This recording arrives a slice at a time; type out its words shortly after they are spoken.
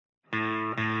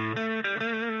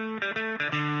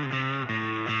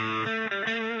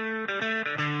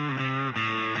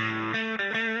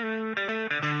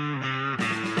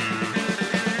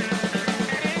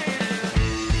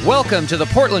Welcome to the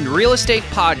Portland Real Estate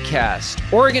Podcast,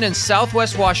 Oregon and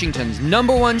Southwest Washington's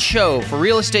 #1 show for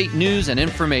real estate news and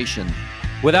information.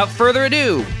 Without further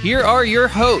ado, here are your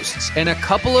hosts and a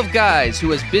couple of guys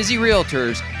who, as busy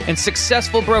realtors and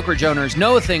successful brokerage owners,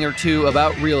 know a thing or two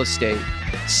about real estate.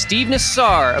 Steve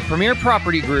Nassar of Premier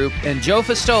Property Group and Joe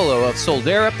Festolo of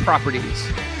Soldera Properties.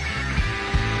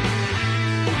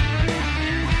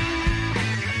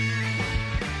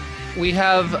 We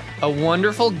have a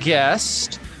wonderful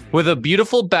guest with a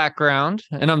beautiful background,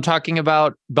 and I'm talking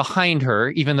about behind her,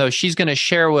 even though she's going to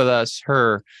share with us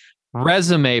her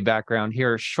resume background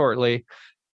here shortly.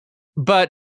 But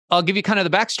I'll give you kind of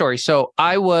the backstory. So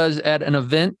I was at an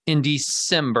event in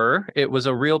December. It was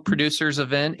a real producers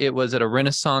event. It was at a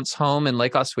Renaissance home in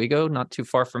Lake Oswego, not too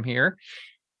far from here.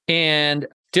 And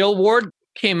Dill Ward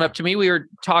came up to me. We were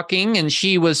talking, and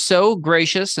she was so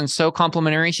gracious and so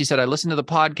complimentary. She said, I listened to the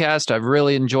podcast. I've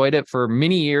really enjoyed it for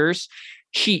many years.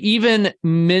 She even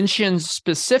mentioned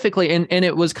specifically, and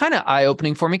it was kind of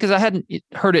eye-opening for me because I hadn't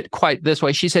heard it quite this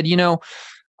way. She said, you know,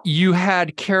 you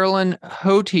had Carolyn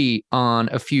Hote on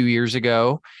a few years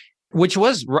ago, it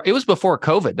was before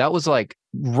COVID. That was like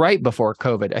right before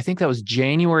COVID. I think that was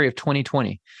January of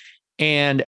 2020.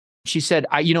 And she said,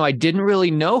 I didn't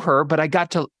really know her, but I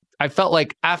felt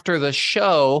like after the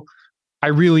show, I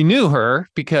really knew her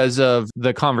because of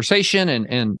the conversation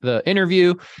and the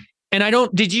interview. And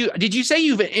did you say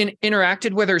you've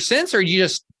interacted with her since, or you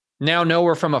just now know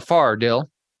her from afar, Dill?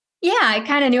 Yeah, I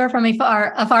kind of knew her from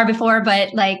afar before,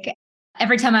 but like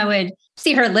every time I would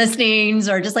see her listings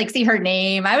or just like see her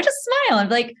name, I would just smile and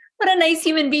be like, what a nice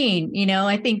human being. You know,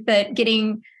 I think that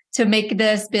getting to make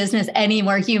this business any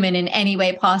more human in any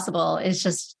way possible is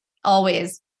just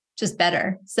always just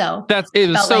better. So it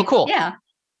was so cool. Yeah.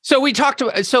 So we talked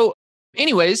about,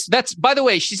 anyways, by the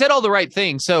way, she said all the right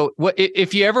things. So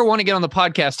if you ever want to get on the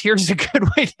podcast, here's a good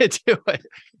way to do it.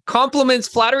 Compliments,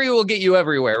 flattery will get you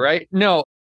everywhere, right? No.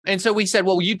 And so we said,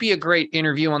 well, you'd be a great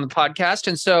interview on the podcast.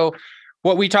 And so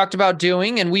what we talked about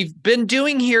doing, and we've been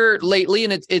doing here lately,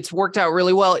 and it's worked out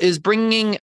really well, is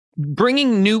bringing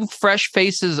new, fresh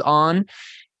faces on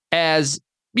as,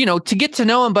 you know, to get to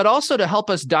know them, but also to help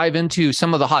us dive into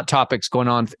some of the hot topics going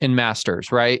on in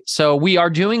Masters, right? So we are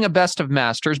doing a best of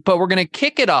Masters, but we're going to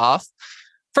kick it off,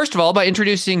 first of all, by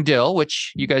introducing Dill,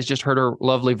 which you guys just heard her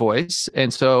lovely voice.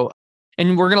 And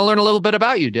we're going to learn a little bit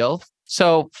about you, Dill.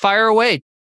 So fire away.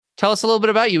 Tell us a little bit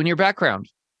about you and your background.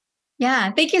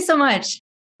 Yeah, thank you so much.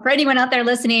 For anyone out there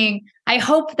listening, I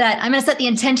hope that I'm going to set the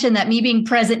intention that me being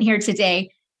present here today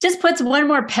just puts one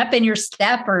more pep in your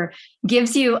step or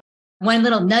gives you one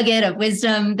little nugget of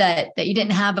wisdom that you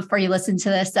didn't have before you listened to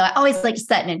this. So I always like to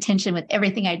set an intention with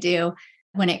everything I do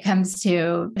when it comes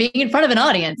to being in front of an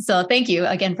audience. So thank you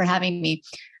again for having me.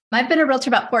 I've been a realtor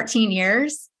about 14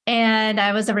 years, and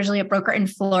I was originally a broker in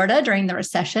Florida during the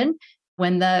recession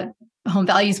when the home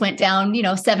values went down,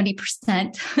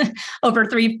 70% over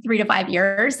three to 5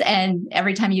 years. And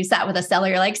every time you sat with a seller,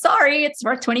 you're like, sorry, it's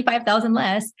worth $25,000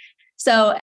 less.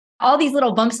 So all these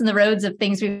little bumps in the roads of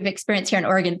things we've experienced here in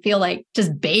Oregon feel like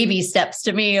just baby steps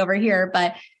to me over here.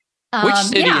 But which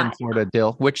city in Florida,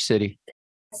 Dill? Which city?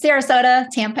 Sarasota,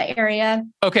 Tampa area.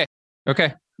 Okay.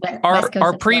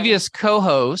 Our previous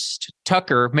co-host,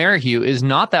 Tucker Merrihew, is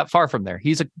not that far from there.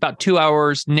 He's about 2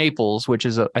 hours Naples, which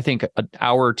is, I think, an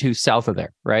hour or two south of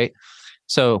there, right?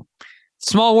 So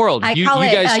small world. You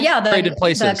guys traded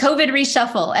places. The COVID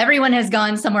reshuffle. Everyone has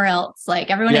gone somewhere else.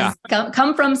 Like everyone has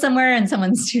come from somewhere, and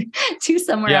someone's to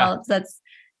somewhere else.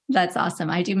 That's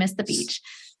awesome. I do miss the beach.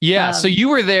 Yeah. So you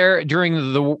were there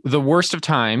during the worst of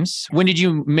times. When did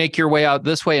you make your way out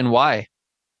this way, and why?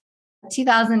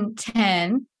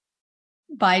 2010,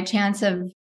 by chance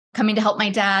of coming to help my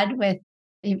dad with.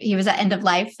 He was at end of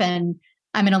life, and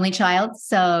I'm an only child,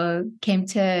 so came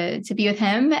to be with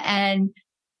him and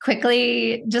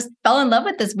quickly just fell in love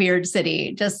with this weird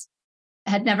city. Just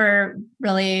had never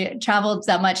really traveled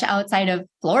that much outside of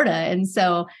Florida. And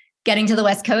so getting to the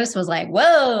West Coast was like,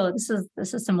 whoa, this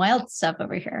is some wild stuff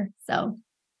over here. So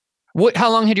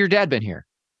how long had your dad been here?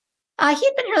 He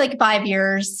had been here like 5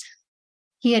 years.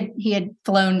 He had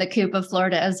flown the coop of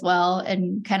Florida as well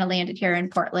and kind of landed here in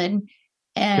Portland.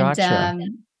 And gotcha.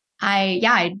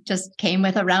 I just came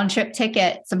with a round trip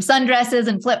ticket, some sundresses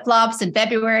and flip-flops in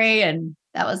February, and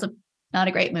that was not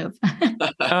a great move.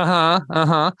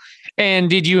 And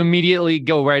did you immediately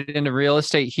go right into real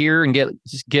estate here and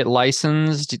get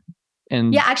licensed?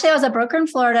 And yeah, actually, I was a broker in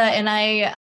Florida, and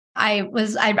I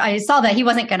saw that he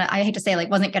wasn't gonna. I hate to say,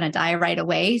 wasn't gonna die right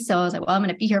away. So I was like, well, I'm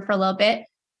gonna be here for a little bit.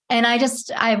 And I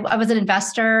was an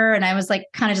investor, and I was like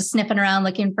kind of just sniffing around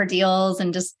looking for deals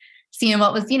and just seeing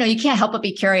what was, you can't help but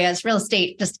be curious. Real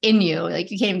estate just in you. Like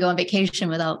you can't even go on vacation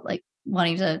without like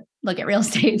wanting to look at real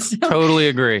estate. So, Totally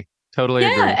agree. Totally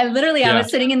agree. yeah. And literally I Yeah. was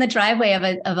sitting in the driveway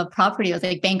of a property. It was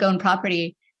like bank owned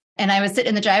property. And I was sitting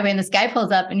in the driveway and this guy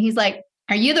pulls up and he's like,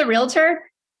 "Are you the realtor?"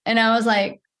 And I was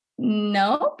like,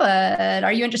 "No, but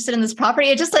are you interested in this property?"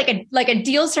 It just like a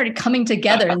deal started coming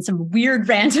together in some weird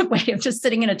random way of just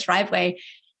sitting in a driveway.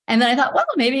 And then I thought, well,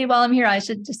 maybe while I'm here, I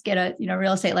should just get a,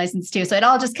 real estate license too. So it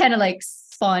all just kind of like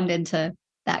spawned into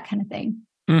that kind of thing.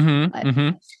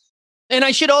 And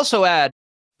I should also add,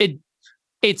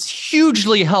 it's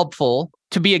hugely helpful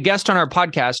to be a guest on our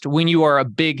podcast when you are a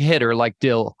big hitter like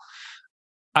Dill.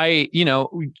 I,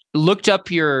 looked up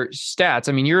your stats.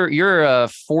 I mean, you're a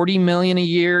 40 million a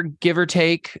year, give or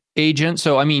take, agent.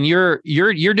 So, I mean, you're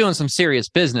doing some serious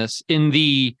business in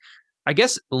the, I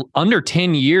guess, under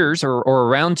 10 years or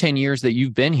around 10 years that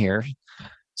you've been here.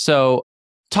 So,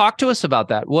 talk to us about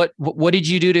that. What did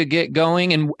you do to get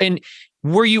going? And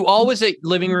were you always at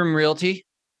Living Room Realty?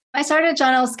 I started at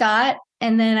John L. Scott,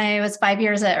 and then I was 5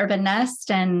 years at Urban Nest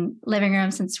and Living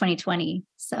Room since 2020.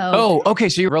 So, okay.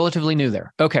 So you're relatively new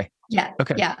there. Okay. Yeah.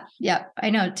 Okay. Yeah. I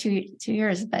know 2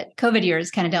 years, but COVID years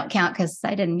kind of don't count because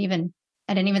I didn't even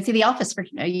see the office for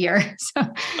a year. So,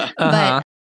 but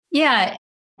yeah,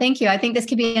 thank you. I think this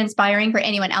could be inspiring for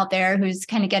anyone out there who's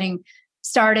kind of getting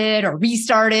started or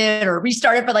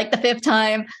restarted for like the 5th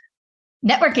time.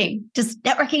 Networking, just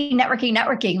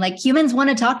networking. Like humans want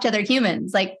to talk to other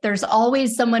humans. Like there's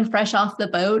always someone fresh off the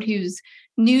boat who's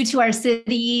new to our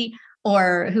city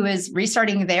or who is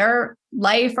restarting their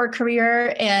life or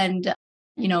career. And,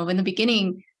 in the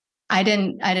beginning, I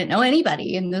didn't know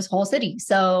anybody in this whole city.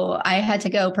 So I had to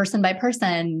go person by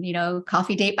person,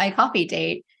 coffee date by coffee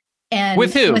date. And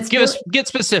with who? Get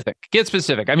specific.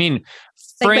 I mean,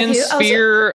 like friends,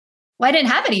 sphere. Well, I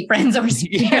didn't have any friends over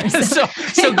years. So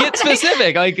get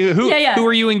specific. Like who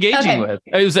are you engaging with?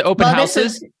 Was it open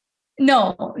houses?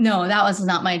 No, that was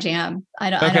not my jam.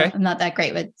 I'm not that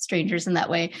great with strangers in that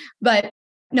way. But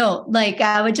no, like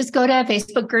I would just go to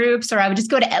Facebook groups or I would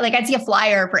just go to I'd see a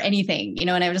flyer for anything, and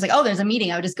I was just like, oh, there's a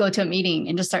meeting. I would just go to a meeting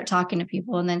and just start talking to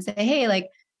people and then say, hey, like,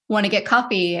 want to get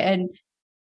coffee? And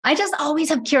I just always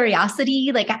have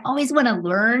curiosity. Like I always want to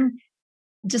learn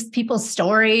just people's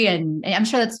story. And I'm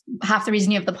sure that's half the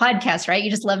reason you have the podcast, right?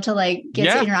 You just love to like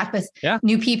get to interact with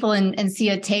new people and see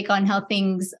a take on how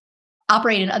things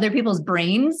operate in other people's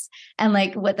brains and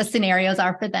like what the scenarios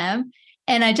are for them.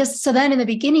 And so then in the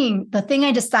beginning, the thing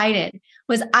I decided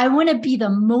was I want to be the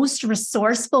most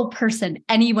resourceful person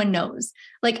anyone knows.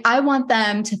 Like I want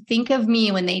them to think of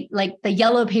me when they like the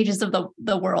yellow pages of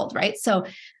the world, right? So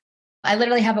I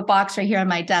literally have a box right here on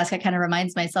my desk. It kind of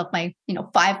reminds myself my,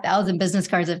 5,000 business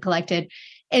cards I've collected.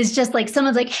 It's just like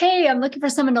someone's like, hey, I'm looking for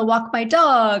someone to walk my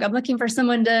dog. I'm looking for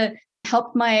someone to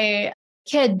help my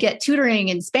kid get tutoring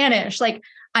in Spanish. Like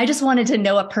I just wanted to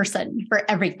know a person for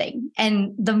everything.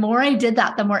 And the more I did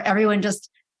that, the more everyone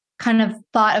just kind of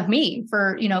thought of me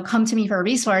for, come to me for a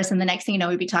resource. And the next thing you know,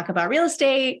 we'd be talking about real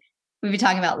estate, we'd be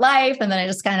talking about life. And then I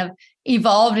just kind of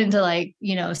evolved into like,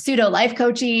 pseudo life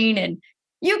coaching and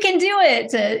you can do it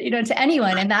to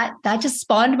anyone. And that just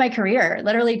spawned my career,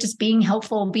 literally just being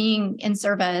helpful, being in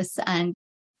service and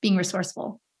being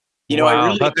resourceful.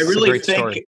 Wow,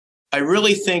 I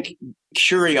really think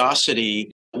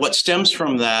curiosity, what stems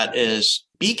from that is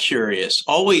be curious,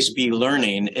 always be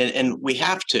learning. And we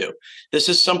have to. This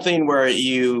is something where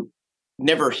you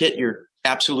never hit your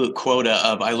absolute quota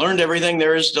of, I learned everything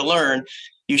there is to learn.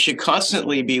 You should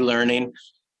constantly be learning.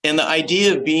 And the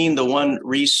idea of being the one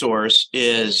resource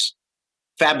is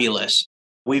fabulous.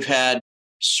 We've had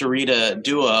Sarita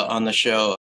Dua on the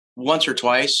show once or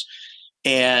twice,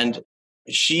 and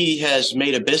she has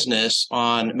made a business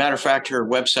on, matter of fact, her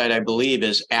website, I believe,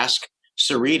 is Ask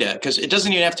Sarita, because it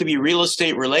doesn't even have to be real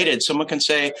estate related. Someone can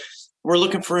say, we're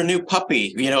looking for a new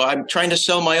puppy. I'm trying to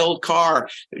sell my old car,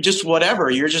 just whatever.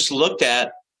 You're just looked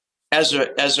at as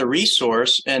a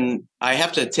resource. And I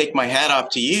have to take my hat off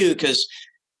to you because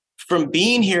from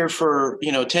being here for,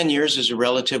 10 years is a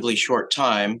relatively short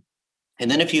time.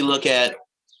 And then if you look at,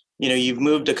 you've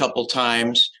moved a couple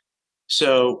times.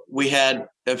 So we had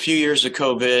a few years of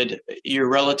COVID. You're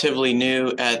relatively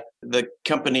new at the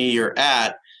company you're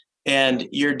at, and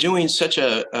you're doing such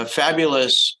a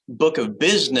fabulous book of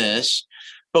business.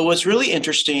 But what's really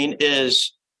interesting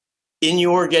is in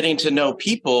your getting to know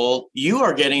people, you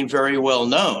are getting very well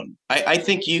known. I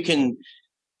think you can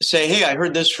say, hey, I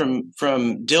heard this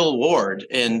from Dill Ward,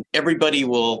 and everybody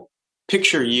will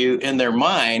picture you in their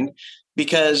mind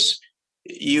because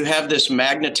you have this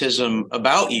magnetism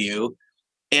about you.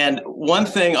 And one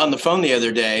thing on the phone the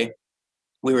other day,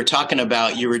 we were talking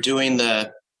about, you were doing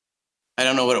I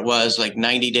don't know what it was, like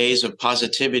 90 days of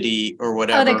positivity or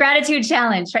whatever. Oh, the gratitude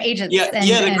challenge for agents.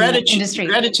 The industry.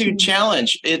 gratitude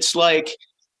challenge. It's like,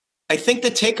 I think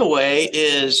the takeaway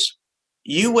is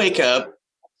you wake up,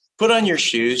 put on your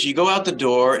shoes, you go out the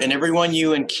door, and everyone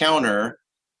you encounter,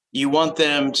 you want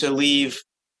them to leave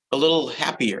a little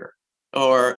happier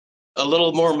or a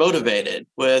little more motivated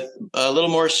with a little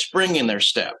more spring in their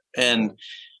step. And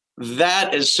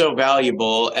that is so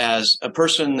valuable as a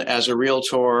person, as a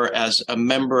realtor, as a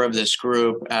member of this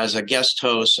group, as a guest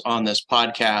host on this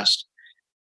podcast.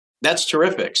 That's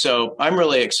terrific. So I'm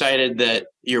really excited that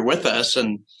you're with us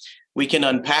and we can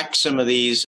unpack some of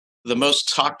these, the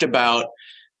most talked about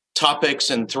topics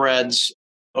and threads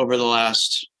over the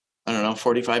last,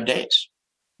 45 days.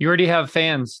 You already have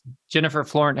fans. Jennifer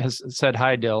Florent has said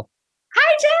hi, Dill.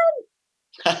 Hi,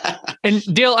 Jen.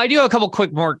 And Dill, I do have a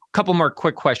couple more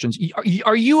quick questions.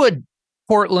 Are you a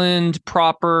Portland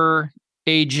proper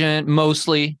agent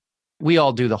mostly? We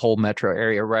all do the whole metro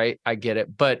area, right? I get it.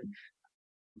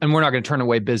 And we're not going to turn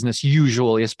away business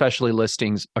usually, especially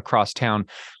listings across town.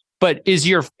 But is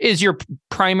your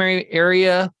primary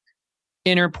area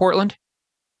inner Portland?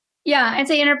 Yeah, I'd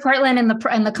say inner Portland and the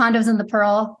condos in the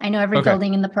Pearl. I know every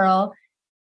building in the Pearl.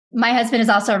 My husband is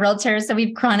also a realtor, so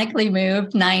we've chronically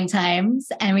moved 9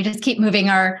 times, and we just keep moving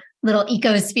our little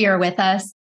ecosphere with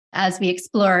us as we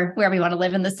explore where we want to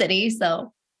live in the city.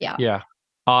 So, yeah. Yeah.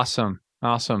 Awesome.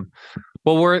 Well,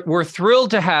 we're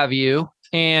thrilled to have you,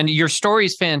 and your story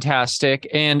is fantastic.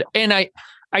 And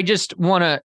I just want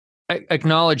to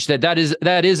acknowledge that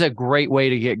is a great way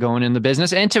to get going in the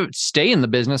business and to stay in the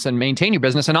business and maintain your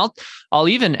business. And I'll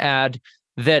even add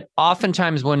that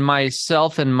oftentimes when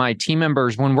myself and my team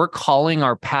members, when we're calling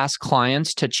our past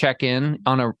clients to check in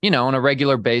on a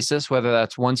regular basis, whether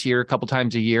that's once a year, a couple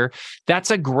times a year,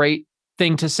 that's a great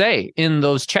thing to say in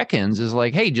those check-ins is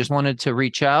like, hey, just wanted to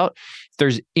reach out. If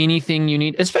there's anything you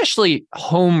need, especially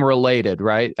home related,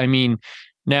 right? I mean,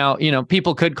 now,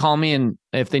 people could call me and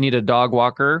if they need a dog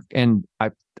walker, and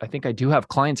I think I do have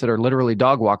clients that are literally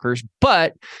dog walkers,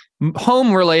 but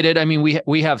home related, I mean,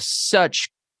 we have such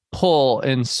pull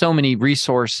and so many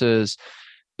resources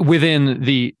within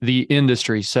the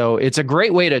industry. So it's a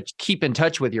great way to keep in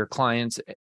touch with your clients,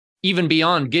 even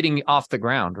beyond getting off the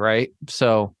ground, right?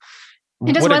 So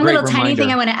and just one little tiny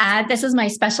thing I want to add, this is my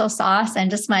special sauce and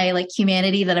just my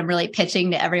humanity that I'm really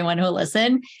pitching to everyone who will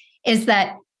listen, is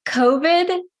that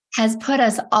COVID has put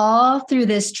us all through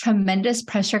this tremendous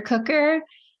pressure cooker.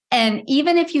 And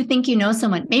even if you think you know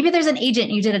someone, maybe there's an agent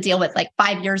you did a deal with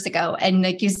 5 years ago and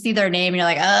you see their name and you're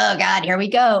like, oh God, here we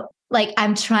go.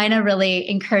 I'm trying to really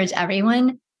encourage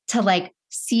everyone to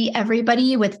see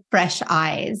everybody with fresh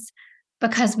eyes,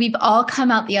 because we've all come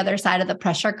out the other side of the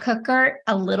pressure cooker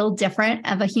a little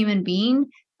different of a human being,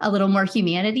 a little more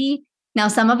humanity. Now,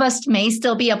 some of us may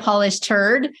still be a polished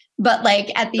turd, but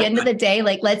at the end of the day,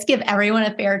 let's give everyone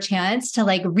a fair chance to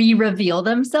re-reveal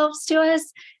themselves to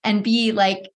us and be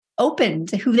open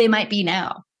to who they might be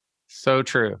now. So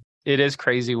true. It is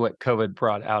crazy what COVID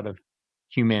brought out of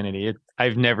humanity.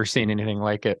 I've never seen anything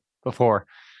like it before.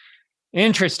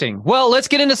 Interesting. Well, let's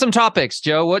get into some topics,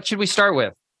 Joe. What should we start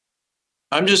with?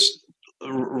 I'm just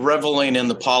reveling in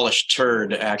the polished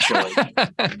turd, actually.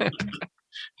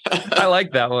 I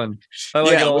like that one. I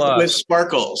like it a lot. With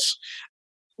sparkles.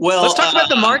 Well, let's talk about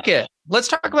the market.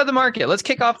 Let's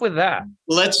kick off with that.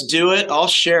 Let's do it. I'll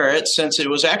share it since it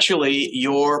was actually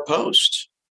your post.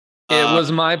 It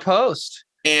was my post.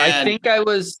 And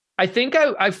I think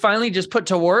I finally just put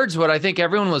to words what I think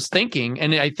everyone was thinking.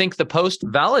 And I think the post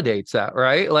validates that,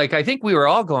 right? I think we were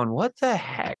all going, what the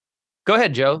heck? Go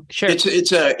ahead, Joe. Share.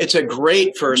 It's a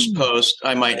great first post,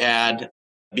 I might add,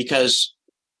 because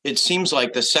it seems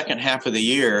like the second half of the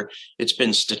year, it's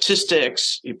been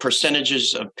statistics,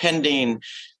 percentages of pending.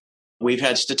 We've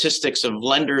had statistics of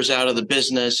lenders out of the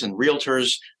business and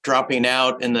realtors dropping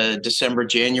out in the December,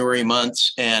 January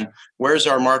months. And where's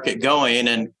our market going?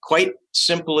 And quite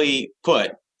simply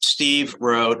put, Steve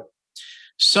wrote,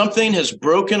 something has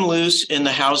broken loose in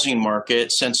the housing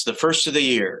market since the first of the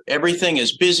year. Everything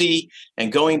is busy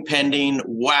and going pending.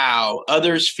 Wow.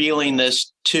 Others feeling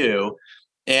this too.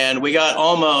 And we got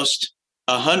almost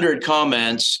 100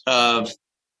 comments of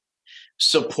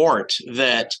support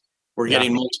that we're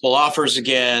getting multiple offers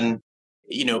again.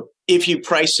 If you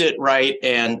price it right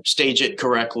and stage it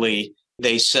correctly,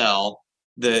 they sell.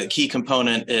 The key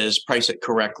component is price it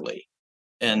correctly.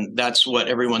 And that's what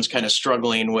everyone's kind of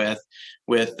struggling with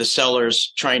the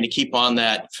sellers trying to keep on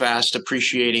that fast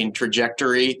appreciating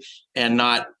trajectory and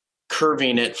not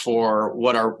curving it for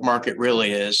what our market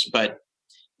really is. But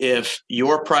if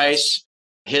your price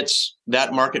hits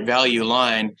that market value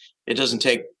line, it doesn't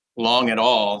take long at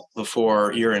all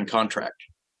before you're in contract.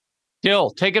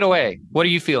 Dill, take it away. What are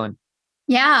you feeling?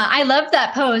 Yeah, I love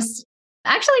that post.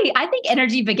 Actually, I think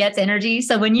energy begets energy.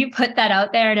 So when you put that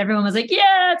out there and everyone was like,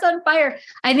 yeah, it's on fire,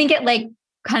 I think it like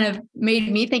kind of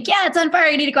made me think, yeah, it's on fire.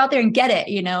 You need to go out there and get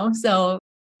it, So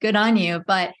good on you.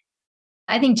 But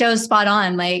I think Joe's spot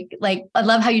on. Like I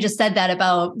love how you just said that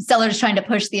about sellers trying to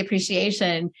push the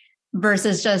appreciation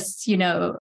versus just,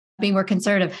 being more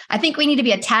conservative. I think we need to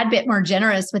be a tad bit more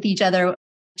generous with each other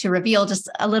to reveal just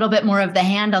a little bit more of the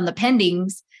hand on the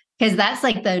pendings, because that's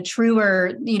like the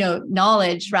truer,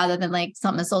 knowledge rather than like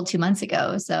something that sold 2 months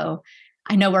ago. So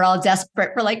I know we're all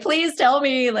desperate for like, please tell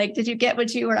me, like, did you get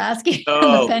what you were asking?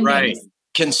 Oh, right.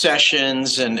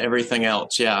 Concessions and everything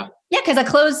else. Yeah. Yeah, because a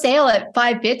closed sale at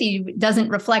 550 doesn't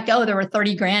reflect, there were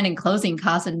 30 grand in closing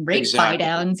costs and rate buy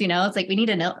downs. It's like we need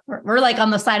to know. We're like on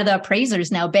the side of the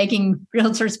appraisers now, begging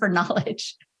realtors for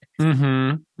knowledge.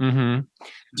 Mm-hmm. Mm-hmm.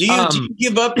 Do you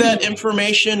give up that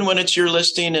information when it's your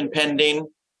listing and pending?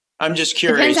 I'm just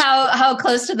curious. Depends how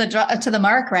close to the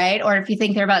mark, right? Or if you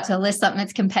think they're about to list something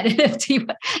that's competitive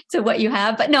to what you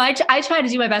have. But no, I try to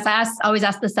do my best. I always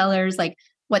ask the sellers like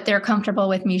what they're comfortable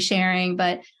with me sharing,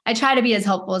 but I try to be as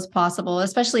helpful as possible,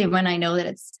 especially when I know that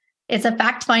it's a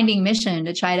fact-finding mission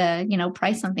to try to,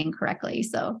 price something correctly.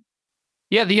 So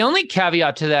yeah, the only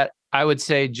caveat to that, I would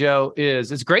say, Joe,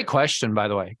 it's a great question, by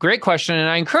the way. Great question. And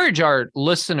I encourage our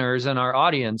listeners and our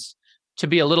audience to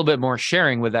be a little bit more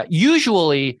sharing with that.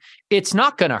 Usually, it's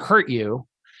not going to hurt you.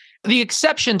 The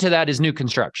exception to that is new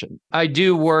construction. I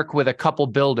do work with a couple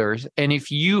builders, and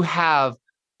if you have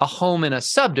a home in a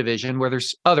subdivision where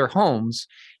there's other homes,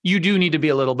 you do need to be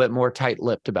a little bit more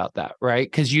tight-lipped about that, right?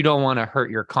 Because you don't want to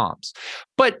hurt your comps.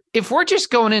 But if we're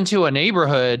just going into a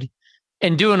neighborhood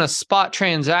and doing a spot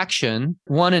transaction,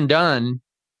 one and done,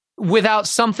 without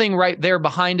something right there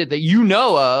behind it that you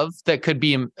know of that could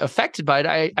be affected by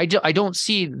it, I don't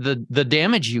see the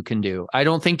damage you can do. I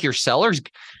don't think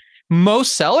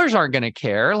most sellers aren't going to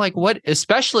care. Like what,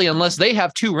 especially unless they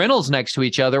have two rentals next to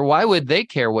each other, why would they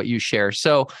care what you share?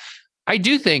 So I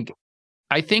think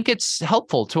it's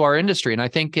helpful to our industry. And I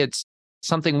think it's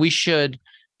something we should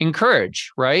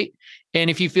encourage, right? And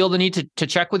if you feel the need to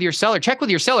check with your seller, check with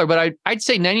your seller. But I'd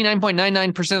say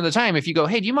 99.99% of the time, if you go,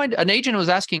 hey, do you mind? An agent was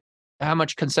asking how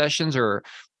much concessions or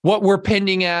what we're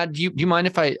pending at. Do you mind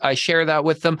if I share that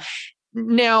with them?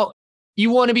 Now, you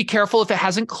want to be careful if it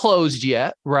hasn't closed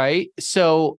yet, right?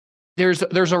 So there's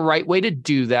a right way to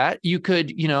do that. You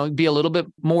could, be a little bit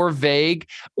more vague,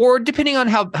 or depending on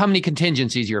how many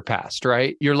contingencies you're past,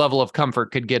 right? Your level of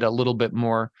comfort could get a little bit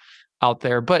more out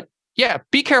there. But yeah,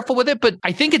 be careful with it. But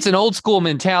I think it's an old school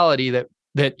mentality that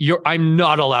I'm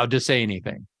not allowed to say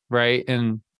anything, right?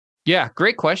 And yeah,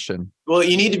 great question. Well,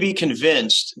 you need to be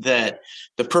convinced that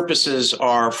the purposes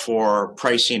are for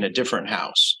pricing a different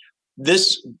house.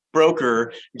 This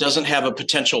broker doesn't have a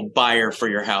potential buyer for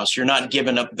your house. You're not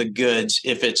giving up the goods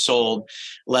if it's sold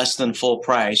less than full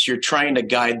price. You're trying to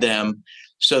guide them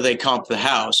so they comp the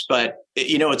house. But,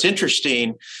 it's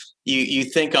interesting. You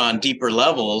think on deeper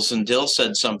levels, and Dill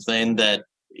said something that,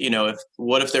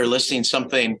 what if they're listing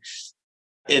something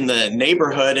in the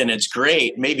neighborhood and it's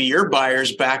great? Maybe your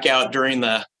buyers back out during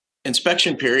the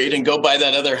inspection period and go buy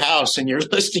that other house and your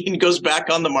listing goes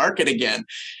back on the market again.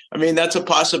 I mean, that's a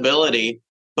possibility,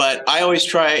 but I always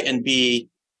try and be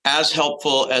as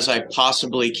helpful as I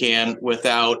possibly can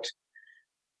without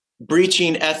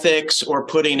breaching ethics or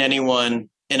putting anyone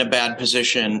in a bad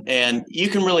position. And you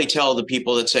can really tell the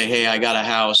people that say, hey, I got a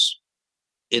house,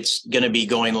 it's going to be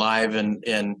going live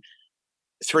in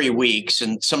 3 weeks.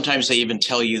 And sometimes they even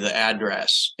tell you the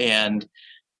address. And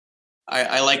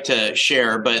I like to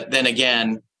share, but then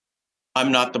again,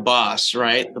 I'm not the boss,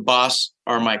 right? The boss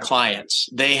are my clients.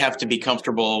 They have to be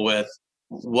comfortable with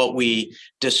what we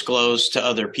disclose to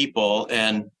other people.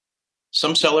 And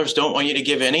some sellers don't want you to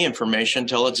give any information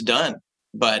until it's done.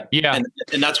 But yeah,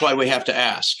 and that's why we have to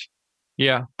ask.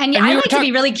 Yeah. And I like to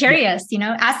be really curious,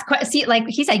 ask, see, like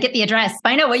he said, get the address,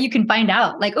 find out what you can find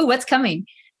out. Like, oh, what's coming?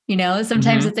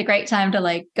 Sometimes it's a great time to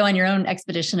like go on your own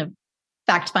expedition of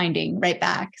fact finding right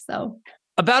back. So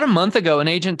about a month ago, an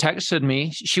agent texted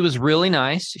me. She was really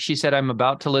nice. She said, I'm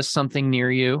about to list something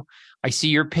near you. I see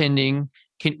you're pending.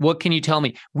 What can you tell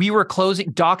me? We were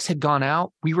closing. Docs had gone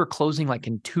out. We were closing like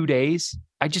in 2 days.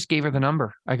 I just gave her the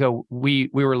number. I go, we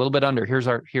were a little bit under. Here's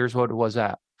what it was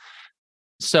at.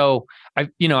 So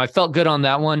I felt good on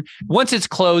that one. Once it's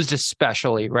closed,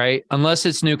 especially, right? Unless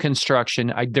it's new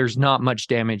construction, there's not much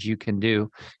damage you can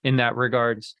do in that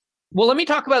regards. Well, let me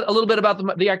talk about a little bit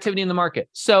about the activity in the market.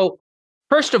 So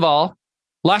first of all,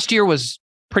 last year was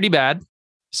pretty bad.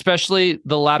 especially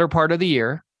the latter part of the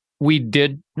year. We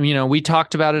did, we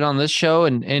talked about it on this show,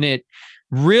 and it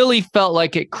really felt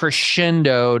like it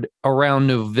crescendoed around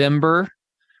November,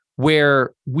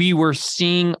 where we were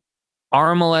seeing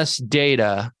RMLS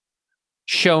data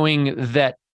showing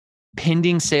that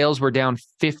pending sales were down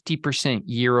 50%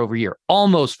 year over year,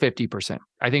 almost 50%.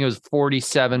 I think it was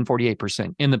 47,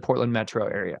 48% in the Portland metro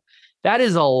area. That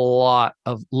is a lot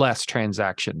of less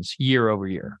transactions year over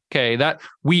year. Okay. That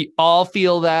we all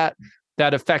feel that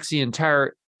affects the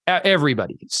entire,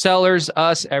 everybody, sellers,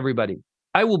 us, everybody.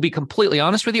 I will be completely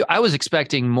honest with you. I was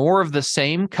expecting more of the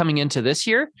same coming into this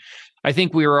year. I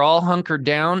think we were all hunkered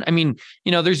down. I mean,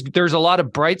 there's a lot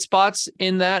of bright spots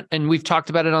in that. And we've talked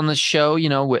about it on this show,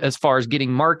 as far as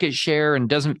getting market share,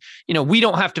 and we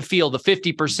don't have to feel the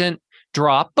 50%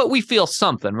 drop, but we feel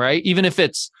something, right? Even if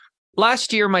it's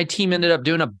last year, my team ended up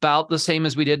doing about the same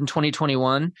as we did in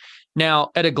 2021.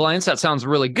 Now, at a glance, that sounds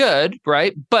really good,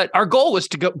 right? But our goal was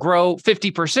to grow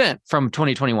 50% from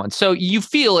 2021. So you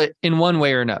feel it in one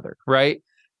way or another, right?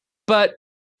 But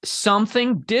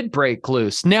something did break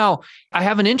loose. Now, I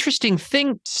have an interesting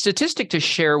statistic to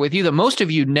share with you that most of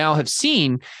you now have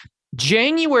seen.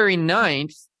 January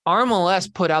 9th,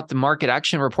 RMLS put out the market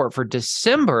action report for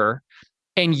December,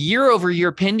 and year over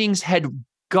year pendings had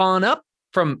gone up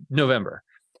from November.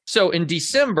 So in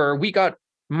December, we got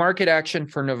market action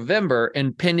for November,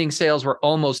 and pending sales were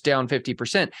almost down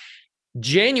 50%.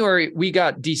 January, we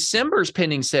got December's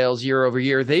pending sales year over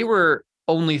year. They were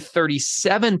only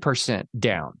 37%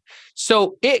 down.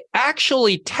 So it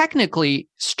actually technically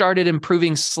started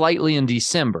improving slightly in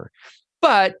December.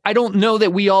 But I don't know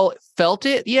that we all felt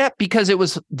it yet, because it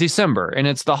was December and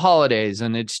it's the holidays,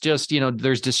 and it's just,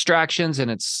 there's distractions and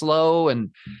it's slow,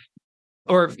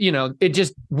 or it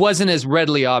just wasn't as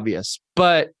readily obvious.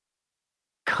 But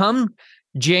come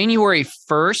January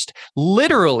 1st,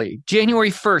 literally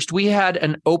January 1st, we had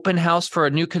an open house for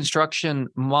a new construction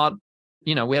mod.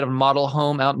 We had a model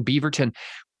home out in Beaverton.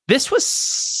 This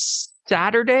was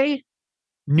Saturday,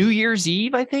 New Year's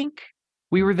Eve, I think.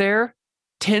 We were there,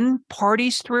 10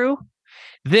 parties through.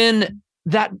 Then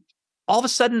that all of a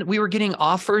sudden we were getting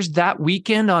offers that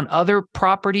weekend on other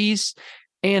properties.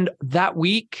 And that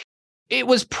week, it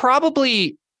was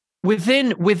probably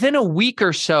within a week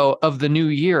or so of the new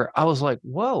year, I was like,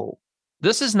 whoa,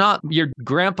 this is not your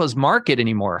grandpa's market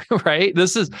anymore, right?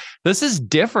 This is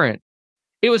different.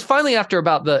 It was finally after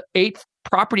about the 8th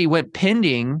property went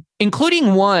pending,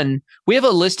 including one. We have a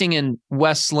listing in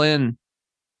West Lynn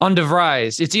on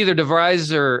DeVries. It's either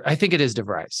DeVries or I think it is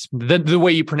DeVries, the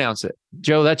way you pronounce it.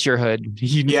 Joe, that's your hood.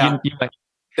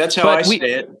 That's how I say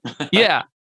it. Yeah.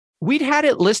 We'd had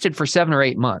it listed for 7 or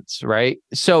 8 months, right?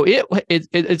 So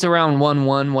it's around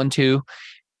 1.2.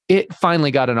 It finally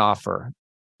got an offer.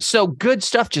 So good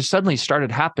stuff just suddenly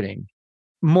started happening.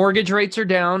 Mortgage rates are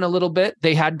down a little bit.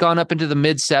 They had gone up into the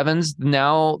mid 7s.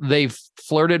 Now they've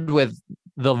flirted with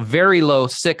the very low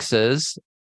 6s.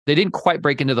 They didn't quite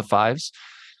break into the 5s.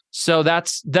 So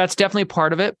that's definitely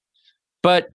part of it.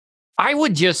 But I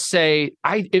would just say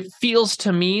it feels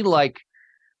to me like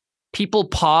people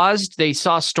paused. They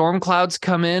saw storm clouds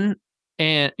come in,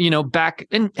 and back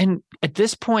and at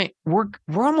this point we're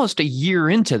almost a year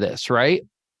into this, right?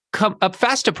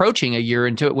 Fast approaching a year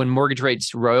into it when mortgage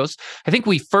rates rose. I think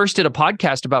we first did a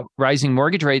podcast about rising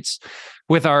mortgage rates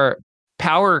with our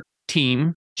power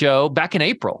team, Joe, back in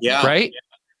April, right?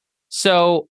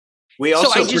 So we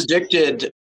also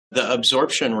predicted the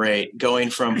absorption rate going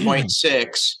from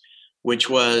 0.6, which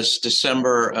was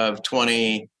December of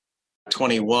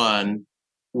 2021.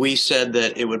 We said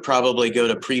that it would probably go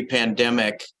to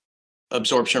pre-pandemic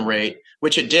absorption rate,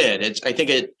 which it did.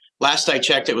 Last I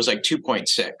checked, it was like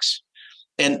 2.6.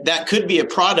 And that could be a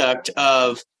product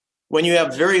of when you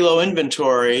have very low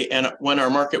inventory, and when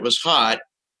our market was hot,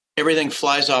 everything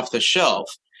flies off the shelf.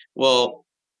 Well,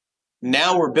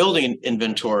 now we're building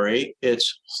inventory.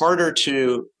 It's harder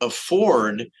to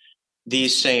afford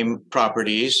these same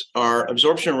properties. Our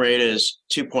absorption rate is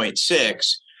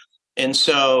 2.6. And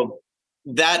so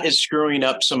that is screwing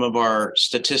up some of our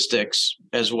statistics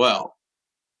as well.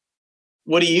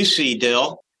 What do you see,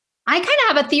 Dill? I kind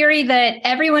of have a theory that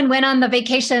everyone went on the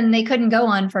vacation they couldn't go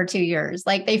on for 2 years.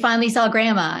 Like they finally saw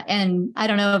grandma. And I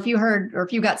don't know if you heard or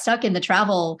if you got stuck in the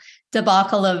travel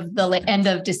debacle of the end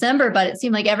of December, but it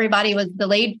seemed like everybody was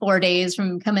delayed 4 days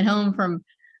from coming home from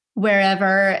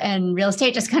wherever, and real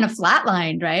estate just kind of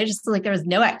flatlined, right? Just like there was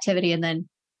no activity. And then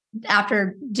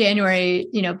after January,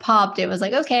 popped, it was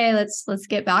like, okay, let's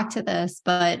get back to this.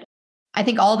 But I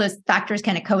think all those factors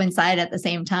kind of coincide at the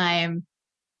same time.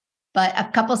 But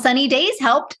a couple sunny days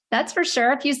helped. That's for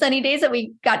sure. A few sunny days that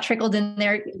we got trickled in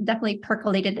there definitely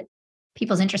percolated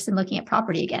people's interest in looking at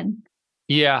property again.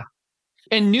 Yeah.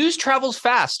 And news travels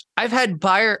fast. I had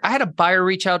a buyer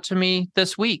reach out to me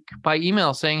this week by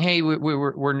email saying, "Hey,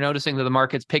 we're noticing that the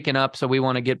market's picking up, so we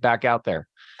want to get back out there."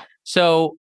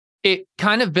 So it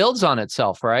kind of builds on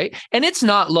itself, right? And it's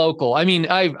not local. I mean,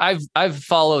 I've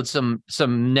followed some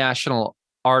national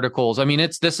articles. I mean,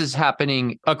 this is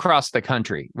happening across the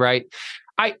country, right?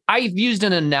 I've used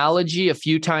an analogy a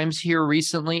few times here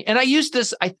recently, and I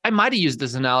might have used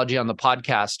this analogy on the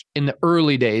podcast in the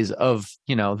early days of,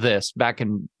 this back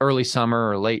in early summer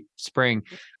or late spring.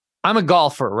 I'm a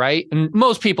golfer, right? And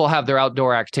most people have their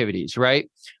outdoor activities, right?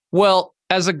 Well,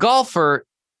 as a golfer,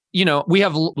 we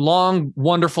have long,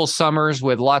 wonderful summers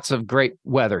with lots of great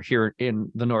weather here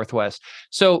in the Northwest.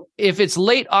 So if it's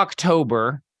late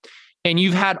October and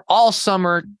you've had all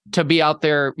summer to be out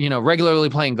there, regularly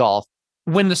playing golf,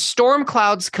 when the storm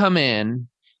clouds come in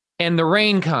and the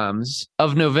rain comes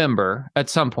of November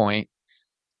at some point,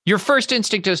 your first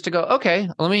instinct is to go, okay,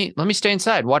 let me stay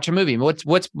inside, watch a movie. What's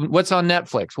on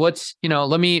Netflix?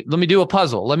 Let me do a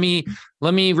puzzle. Let me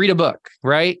read a book,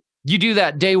 right? You do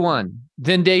that day one,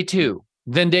 then day two,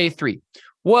 then day three.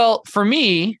 Well, for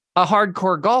me, a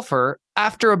hardcore golfer,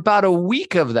 after about a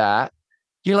week of that,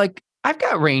 you're like, I've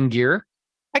got rain gear.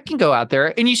 I can go out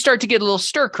there. And you start to get a little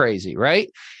stir crazy, right?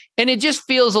 And it just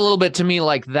feels a little bit to me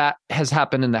like that has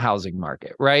happened in the housing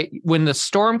market, right? When the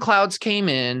storm clouds came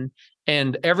in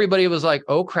and everybody was like,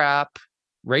 oh crap,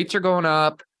 rates are going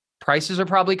up, prices are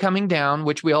probably coming down,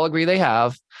 which we all agree they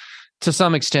have to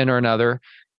some extent or another.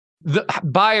 The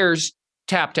buyers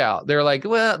tapped out. They're like,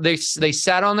 well, they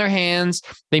sat on their hands.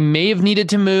 They may have needed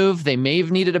to move. They may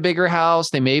have needed a bigger house.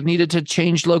 They may have needed to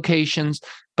change locations,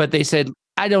 but they said,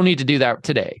 I don't need to do that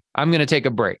today. I'm going to take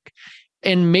a break.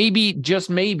 And maybe,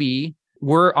 just maybe,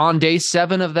 we're on day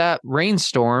 7 of that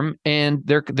rainstorm and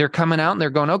they're coming out and they're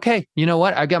going, okay, you know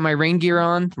what? I got my rain gear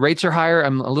on. Rates are higher.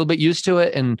 I'm a little bit used to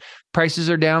it and prices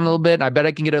are down a little bit. I bet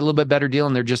I can get a little bit better deal.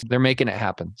 And they're making it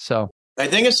happen. So I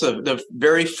think it's the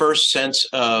very first sense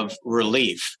of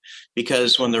relief,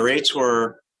 because when the rates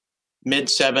were mid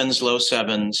 7s, low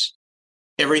 7s,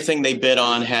 everything they bid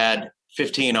on had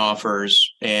 15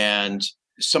 offers, and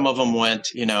some of them went,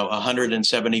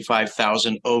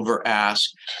 175,000 over ask.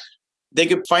 They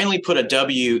could finally put a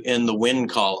W in the win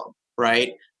column,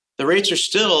 right? The rates are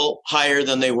still higher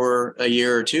than they were a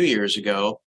year or 2 years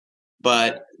ago,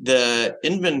 but the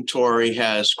inventory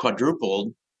has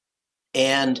quadrupled.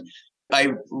 And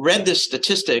I read this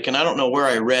statistic, and I don't know where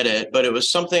I read it, but it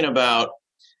was something about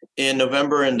in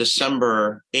November and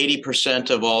December, 80%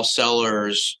 of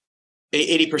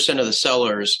the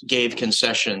sellers gave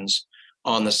concessions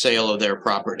on the sale of their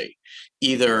property,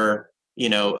 either,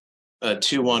 a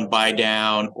 2-1 buy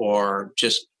down or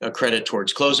just a credit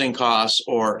towards closing costs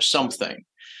or something.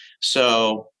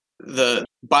 So the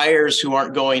buyers who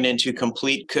aren't going into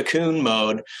complete cocoon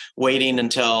mode, waiting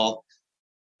until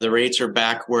the rates are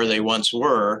back where they once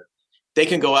were, they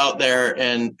can go out there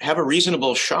and have a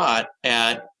reasonable shot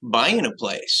at buying a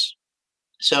place.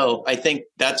 So I think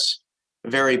that's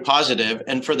very positive.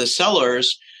 And for the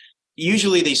sellers,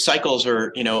 usually these cycles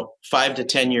are, 5 to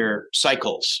 10 year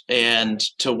cycles. And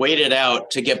to wait it out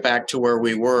to get back to where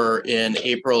we were in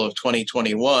April of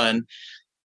 2021,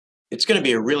 it's going to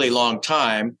be a really long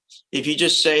time. If you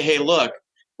just say, hey, look,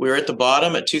 we were at the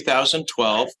bottom at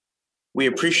 2012. We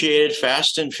appreciated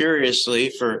fast and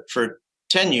furiously for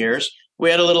 10 years. We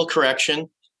had a little correction.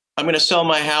 I'm going to sell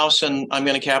my house and I'm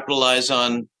going to capitalize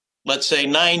on, let's say,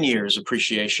 9 years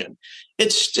appreciation.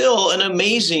 It's still an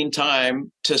amazing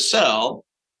time to sell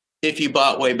if you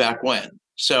bought way back when.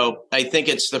 So I think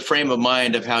it's the frame of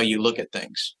mind of how you look at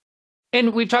things.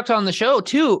 And we've talked on the show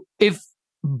too, if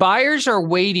buyers are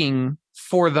waiting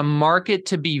for the market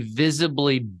to be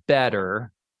visibly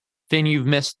better, then you've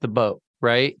missed the boat,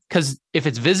 right? Because if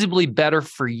it's visibly better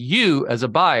for you as a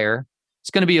buyer, it's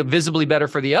going to be visibly better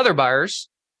for the other buyers.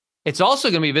 It's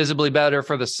also going to be visibly better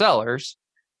for the sellers.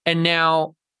 And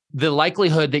now the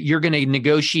likelihood that you're going to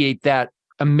negotiate that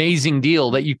amazing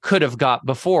deal that you could have got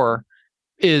before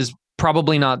is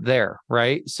probably not there,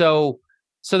 right? So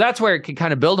that's where it can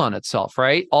kind of build on itself,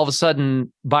 right? All of a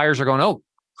sudden, buyers are going, oh,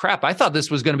 crap, I thought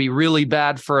this was going to be really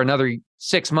bad for another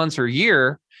 6 months or a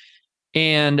year.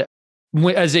 And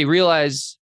as they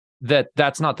realize that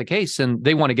that's not the case, and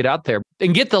they want to get out there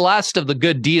and get the last of the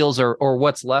good deals or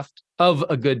what's left of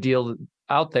a good deal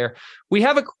out there. We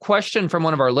have a question from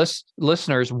one of our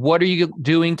listeners. What are you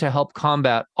doing to help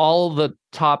combat all the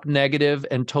top negative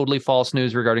and totally false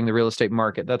news regarding the real estate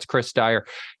market? That's Chris Dyer.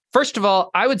 First of all,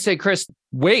 I would say, Chris,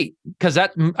 wait, because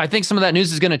I think some of that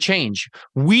news is going to change.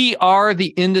 We are the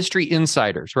industry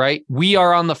insiders, right? We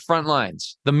are on the front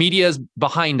lines. The media is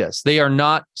behind us. They are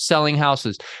not selling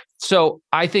houses. So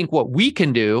I think what we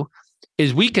can do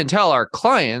is we can tell our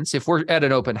clients, if we're at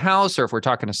an open house or if we're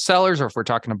talking to sellers or if we're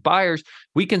talking to buyers,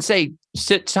 we can say,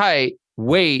 sit tight,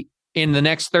 wait. In the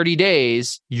next 30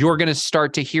 days, you're going to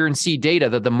start to hear and see data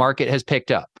that the market has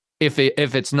picked up if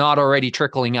it's not already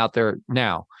trickling out there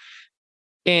now.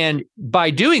 And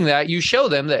by doing that, you show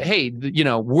them that, hey,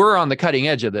 we're on the cutting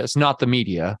edge of this, not the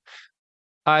media.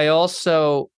 I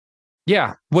also,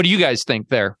 what do you guys think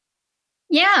there?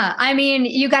 Yeah, I mean,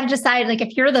 you got to decide, like,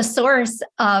 if you're the source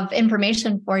of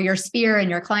information for your sphere and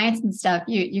your clients and stuff,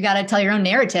 you got to tell your own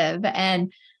narrative.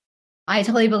 And I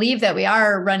totally believe that we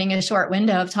are running a short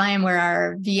window of time where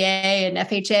our VA and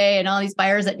FHA and all these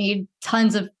buyers that need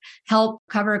tons of help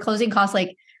cover closing costs,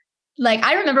 like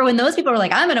I remember when those people were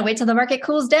like, I'm going to wait till the market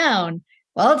cools down.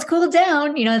 Well, it's cooled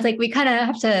down. It's like we kind of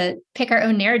have to pick our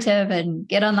own narrative and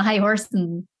get on the high horse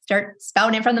and start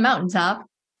spouting it from the mountaintop.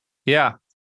 Yeah.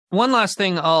 One last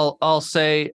thing I'll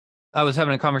say, I was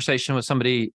having a conversation with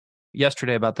somebody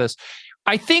yesterday about this.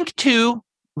 I think too,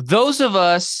 those of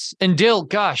us, and Dill,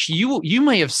 gosh, you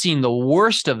may have seen the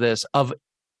worst of this of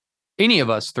any of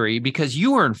us three, because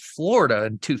you were in Florida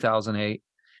in 2008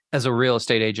 as a real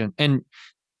estate agent. And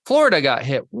Florida got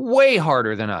hit way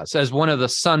harder than us as one of the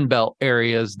Sun Belt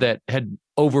areas that had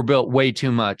overbuilt way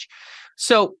too much.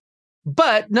 So,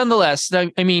 but nonetheless,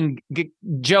 I mean,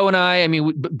 Joe and I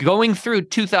mean, going through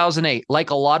 2008, like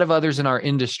a lot of others in our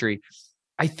industry,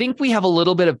 I think we have a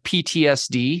little bit of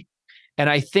PTSD. And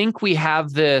I think we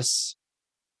have this,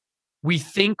 we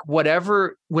think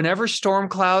whenever storm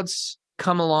clouds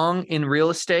come along in real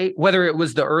estate, whether it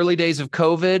was the early days of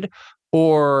COVID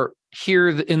or here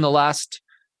in the last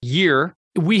year,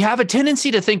 we have a tendency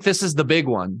to think this is the big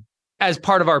one as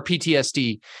part of our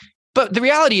PTSD. But the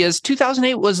reality is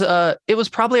 2008 was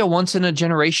probably a once in a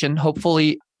generation,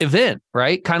 hopefully, event,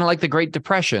 right? Kind of like the Great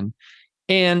Depression.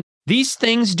 And these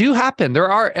things do happen. There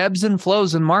are ebbs and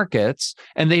flows in markets,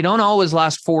 and they don't always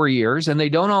last 4 years, and they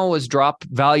don't always drop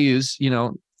values,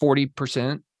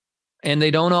 40%, and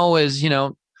they don't always,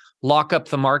 lock up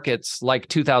the markets like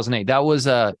 2008. That was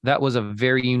a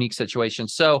very unique situation.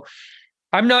 So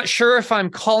I'm not sure if I'm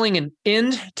calling an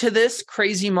end to this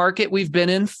crazy market we've been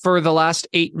in for the last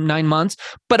 8-9 months,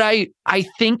 but I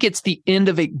think it's the end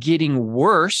of it getting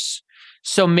worse.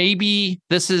 So maybe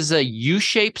this is a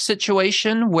U-shaped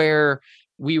situation where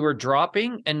we were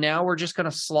dropping and now we're just going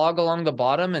to slog along the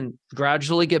bottom and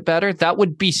gradually get better. That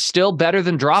would be still better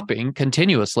than dropping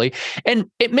continuously. And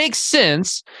it makes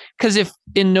sense because if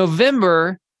in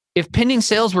November, if pending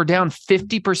sales were down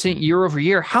 50% year over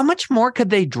year, how much more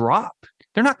could they drop?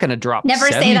 They're not going to drop. Never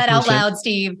 70%. Say that out loud,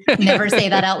 Steve. Never say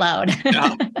that out loud.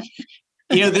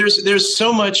 There's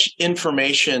so much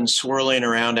information swirling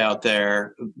around out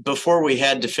there. Before we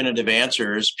had definitive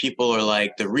answers, people are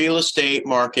like, the real estate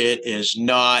market is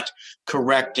not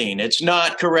correcting. It's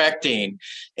not correcting.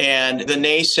 And the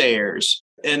naysayers,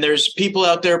 and there's people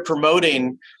out there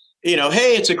promoting,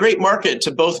 hey, it's a great market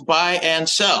to both buy and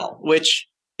sell, which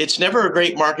it's never a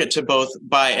great market to both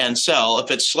buy and sell.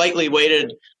 If it's slightly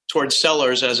weighted towards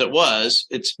sellers as it was,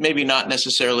 it's maybe not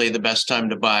necessarily the best time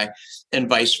to buy, and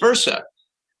vice versa.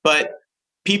 But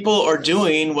people are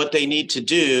doing what they need to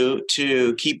do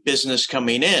to keep business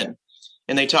coming in.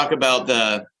 And they talk about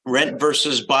the rent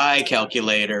versus buy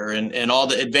calculator and all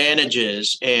the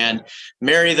advantages and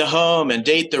marry the home and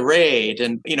date the rate.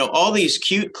 And, all these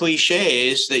cute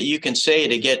cliches that you can say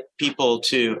to get people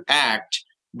to act.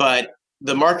 But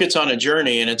the market's on a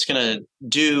journey and it's going to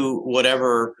do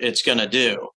whatever it's going to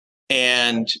do.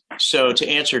 And so to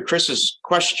answer Chris's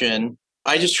question,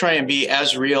 I just try and be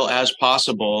as real as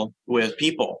possible with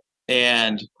people.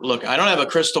 And look, I don't have a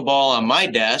crystal ball on my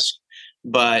desk,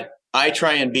 but I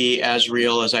try and be as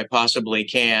real as I possibly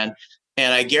can.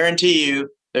 And I guarantee you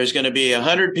there's going to be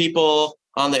 100 people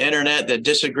on the internet that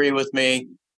disagree with me,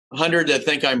 100 that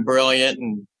think I'm brilliant,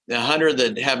 and 100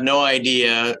 that have no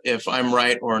idea if I'm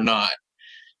right or not.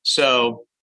 So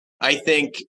I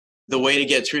think the way to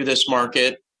get through this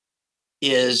market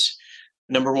is,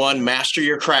 number one, master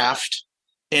your craft.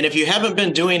 And if you haven't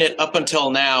been doing it up until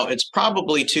now, it's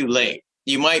probably too late.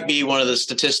 You might be one of the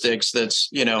statistics that's,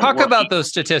 Talk about those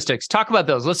statistics. Talk about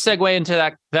those. Let's segue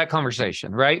into that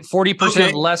conversation, right?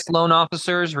 40% less loan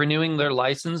officers renewing their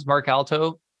license. Mark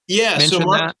Alto. Yeah. So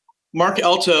Mark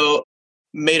Alto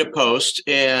made a post,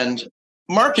 and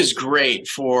Mark is great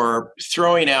for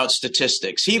throwing out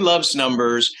statistics. He loves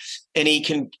numbers, and he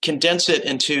can condense it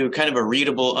into kind of a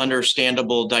readable,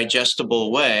 understandable,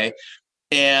 digestible way.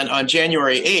 And on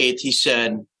January 8th, he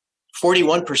said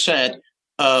 41%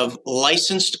 of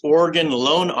licensed Oregon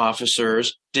loan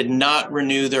officers did not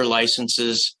renew their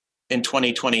licenses in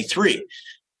 2023.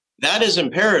 That is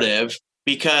imperative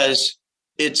because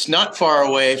it's not far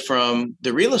away from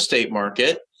the real estate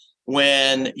market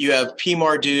when you have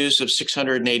PMAR dues of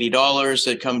 $680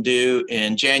 that come due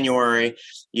in January.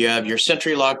 You have your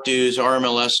Century Lock dues,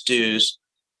 RMLS dues.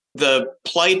 The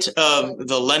plight of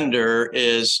the lender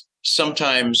is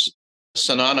sometimes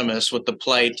synonymous with the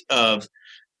plight of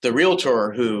the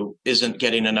realtor who isn't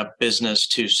getting enough business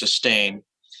to sustain.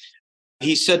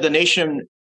 He said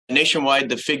nationwide,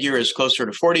 the figure is closer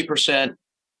to 40%.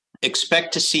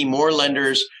 Expect to see more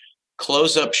lenders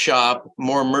close up shop,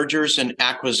 more mergers and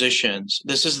acquisitions.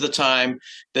 This is the time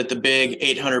that the big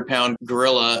 800-pound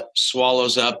gorilla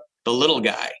swallows up the little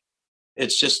guy.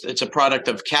 It's a product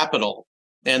of capital.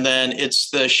 And then it's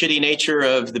the shitty nature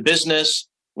of the business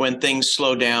when things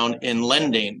slow down in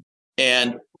lending.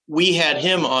 And we had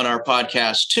him on our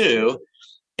podcast too.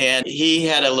 And he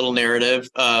had a little narrative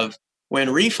of when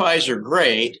refis are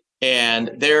great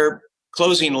and they're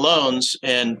closing loans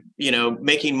and,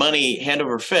 making money hand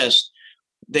over fist,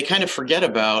 they kind of forget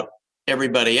about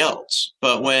everybody else.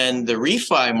 But when the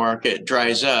refi market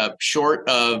dries up, short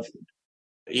of,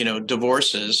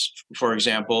 divorces, for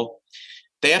example,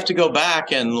 they have to go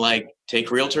back and take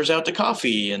realtors out to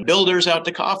coffee and builders out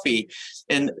to coffee,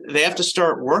 and they have to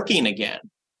start working again.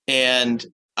 And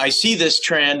I see this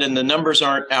trend, and the numbers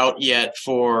aren't out yet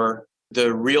for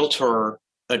the realtor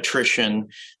attrition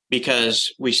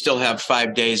because we still have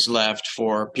 5 days left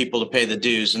for people to pay the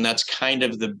dues. And that's kind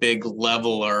of the big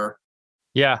leveler.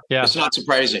 Yeah. It's not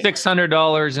surprising.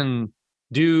 $600 in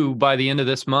due by the end of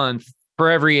this month for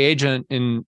every agent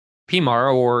in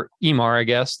PMAR or EMAR, I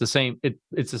guess,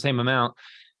 it's the same amount.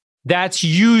 That's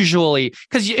usually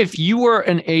because if you were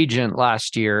an agent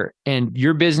last year and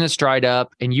your business dried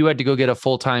up and you had to go get a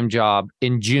full-time job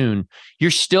in June, you're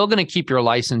still going to keep your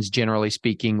license, generally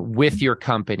speaking, with your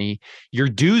company. Your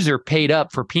dues are paid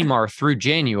up for PMAR through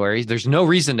January. There's no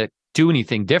reason to do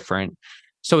anything different.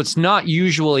 So it's not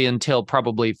usually until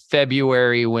probably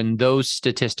February when those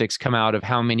statistics come out of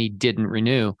how many didn't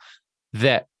renew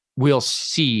that we'll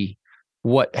see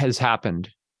what has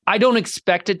happened. I don't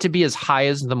expect it to be as high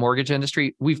as the mortgage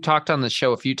industry. We've talked on the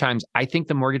show a few times. I think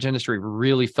the mortgage industry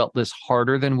really felt this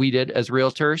harder than we did as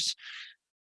realtors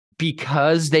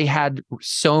because they had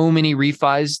so many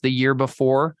refis the year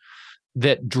before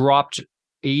that dropped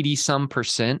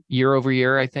 80% year over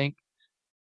year, I think.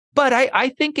 But I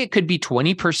think it could be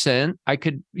 20%. I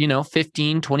could,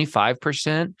 15,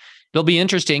 25%. It'll be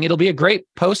interesting. It'll be a great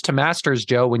post to Masters,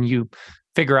 Joe, when you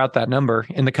figure out that number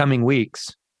in the coming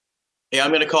weeks. Yeah,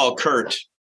 I'm going to call Kurt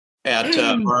at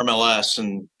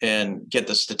RMLS and get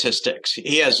the statistics.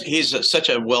 He's such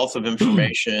a wealth of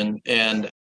information,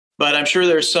 but I'm sure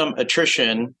there's some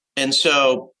attrition. And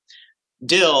so,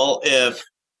 Dill, if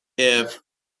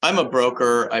I'm a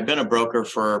broker, I've been a broker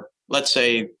for let's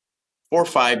say 4 or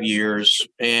 5 years,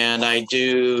 and I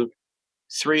do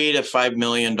 $3 to $5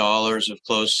 million of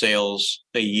closed sales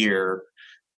a year.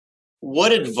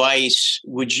 What advice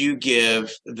would you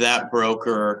give that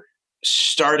broker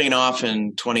starting off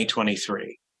in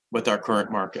 2023 with our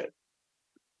current market?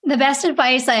 The best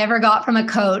advice I ever got from a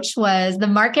coach was the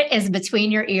market is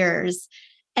between your ears.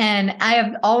 And I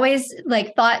have always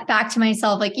thought back to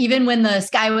myself, even when the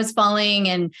sky was falling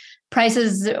and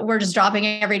prices were just dropping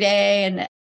every day, and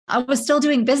I was still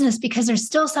doing business because there's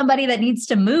still somebody that needs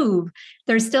to move.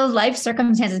 There's still life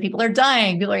circumstances. People are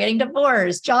dying. People are getting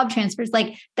divorced, job transfers.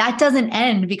 That doesn't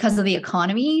end because of the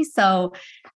economy. So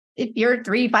if you're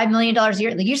 $3-5 million a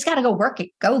year, you just got to go work it,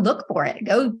 go look for it,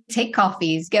 go take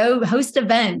coffees, go host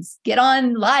events, get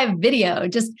on live video,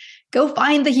 just go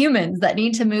find the humans that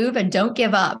need to move and don't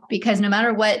give up, because no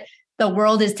matter what the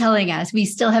world is telling us, we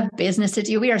still have business to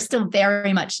do. We are still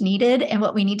very much needed. And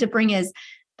what we need to bring is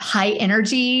high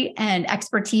energy and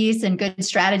expertise and good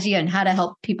strategy on how to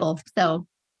help people. So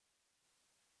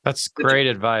that's great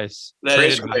advice. That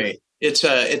is great. It's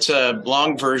a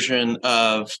long version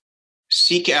of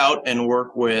seek out and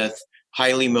work with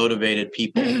highly motivated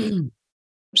people.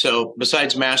 So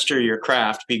besides master your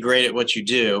craft, be great at what you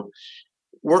do,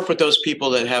 work with those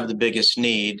people that have the biggest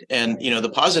need. And,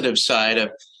 the positive side of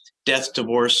death,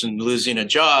 divorce, and losing a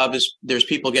job is there's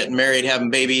people getting married,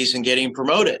 having babies, and getting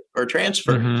promoted or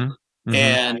transferred. Mm-hmm.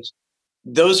 And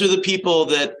those are the people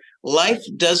that life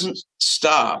doesn't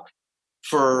stop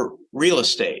for real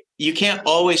estate. You can't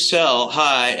always sell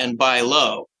high and buy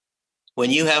low. When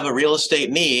you have a real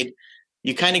estate need,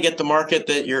 you kind of get the market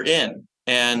that you're in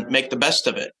and make the best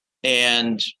of it.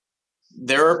 And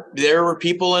there were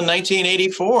people in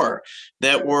 1984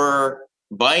 that were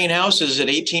buying houses at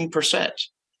 18%.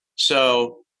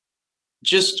 So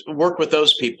just work with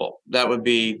those people. That would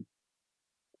be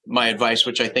my advice,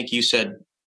 which I think you said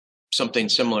something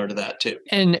similar to that too.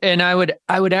 And I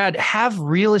would add, have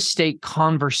real estate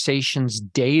conversations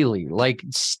daily. Like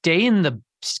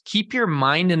keep your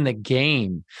mind in the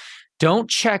game. Don't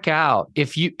check out.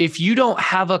 If you don't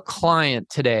have a client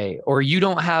today, or you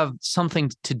don't have something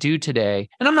to do today,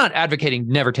 and I'm not advocating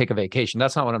never take a vacation.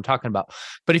 That's not what I'm talking about.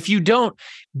 But if you don't,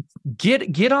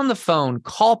 get on the phone,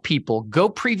 call people, go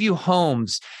preview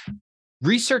homes,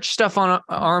 research stuff on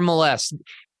RMLS.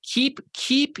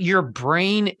 Keep your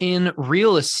brain in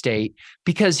real estate,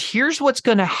 because here's what's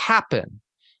going to happen.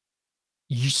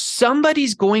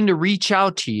 Somebody's going to reach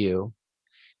out to you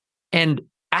and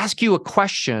ask you a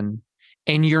question,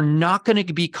 and you're not going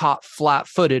to be caught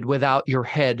flat-footed without your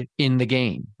head in the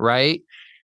game, right?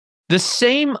 The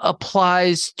same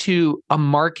applies to a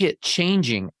market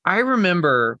changing. I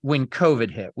remember when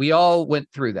COVID hit, we all went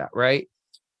through that, right?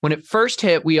 When it first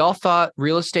hit, we all thought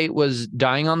real estate was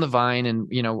dying on the vine, and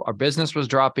our business was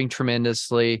dropping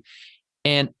tremendously.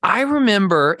 And I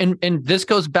remember, and this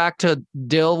goes back to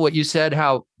Dill, what you said,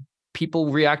 how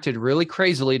people reacted really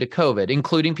crazily to COVID,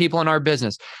 including people in our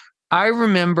business. I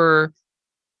remember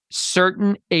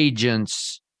certain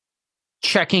agents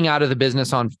checking out of the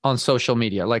business on social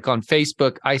media, like on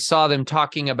Facebook. I saw them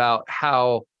talking about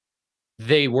how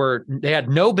they had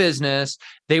no business.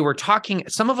 They were talking,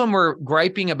 some of them were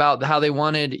griping about how they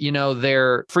wanted,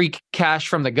 their free cash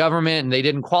from the government, and they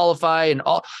didn't qualify and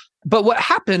all. But what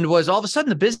happened was, all of a sudden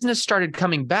the business started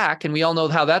coming back, and we all know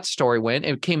how that story went.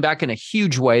 It came back in a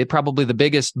huge way, probably the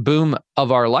biggest boom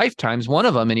of our lifetimes, one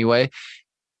of them anyway.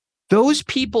 Those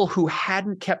people who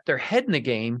hadn't kept their head in the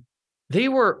game, they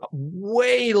were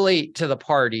way late to the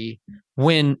party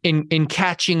when in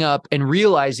catching up and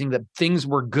realizing that things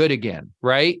were good again,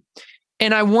 right?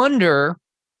 And I wonder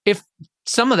if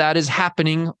some of that is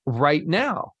happening right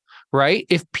now, right?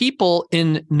 If people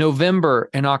in November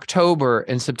and October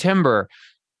and September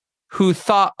who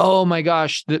thought, oh my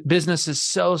gosh, the business is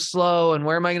so slow, and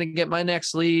where am I going to get my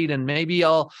next lead? And maybe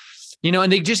I'll,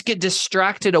 and they just get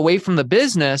distracted away from the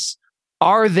business.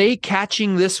 Are they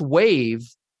catching this wave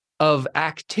of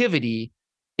activity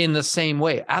in the same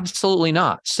way? Absolutely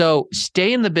not. So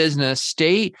stay in the business,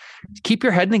 keep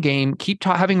your head in the game, keep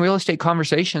having real estate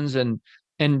conversations, and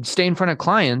stay in front of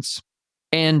clients.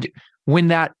 And when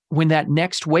that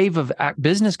next wave of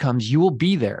business comes, you will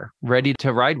be there ready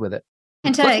to ride with it.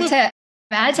 And to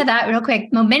add to that real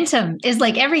quick, momentum is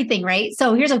like everything, right?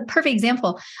 So here's a perfect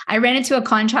example. I ran into a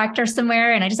contractor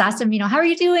somewhere, and I just asked him, how are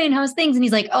you doing? How's things? And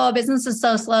he's like, oh, business is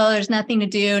so slow. There's nothing to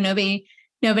do. Nobody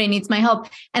needs my help.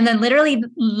 And then literally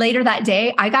later that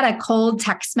day, I got a cold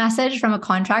text message from a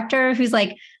contractor who's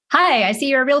like, hi, I see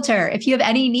you're a realtor. If you have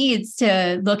any needs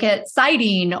to look at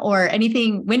siding or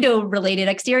anything window related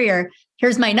exterior,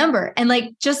 here's my number. And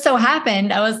just so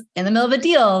happened, I was in the middle of a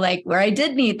deal, where I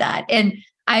did need that. And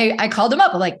I called him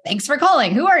up. I'm like, thanks for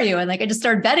calling. Who are you? And I just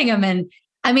started vetting him. And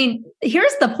I mean,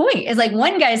 here's the point, is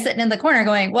one guy's sitting in the corner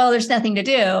going, well, there's nothing to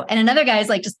do. And another guy's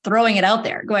just throwing it out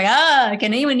there going,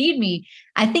 can anyone need me?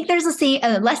 I think there's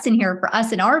a lesson here for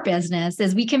us in our business,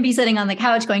 is we can be sitting on the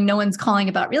couch going, no one's calling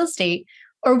about real estate,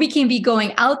 or we can be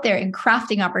going out there and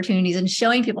crafting opportunities and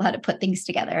showing people how to put things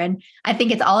together. And I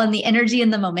think it's all in the energy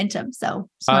and the momentum. So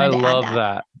I love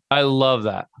that. I love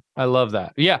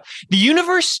that. Yeah. The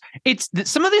universe,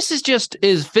 some of this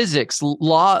is physics,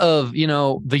 law of,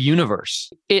 the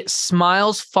universe. It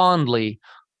smiles fondly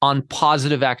on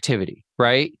positive activity,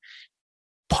 right?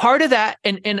 Part of that,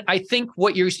 and I think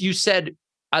what you said,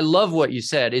 I love what you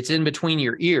said. It's in between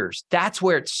your ears. That's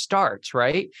where it starts,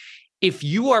 right? If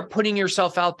you are putting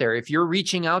yourself out there, if you're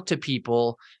reaching out to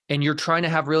people and you're trying to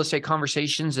have real estate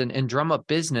conversations and drum up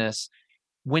business,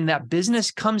 when that business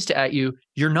comes at you,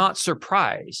 you're not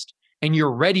surprised and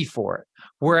you're ready for it.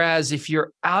 Whereas if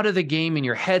you're out of the game and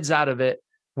your head's out of it,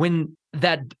 when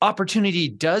that opportunity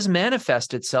does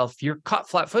manifest itself, you're caught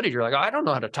flat-footed. You're like, I don't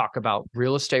know how to talk about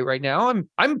real estate right now.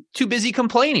 I'm too busy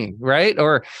complaining, right?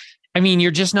 Or,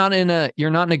 you're just not in a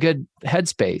good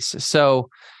headspace. So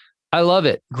I love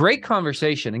it. Great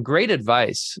conversation and great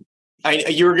advice.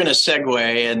 You were going to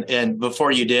segue, and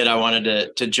before you did, I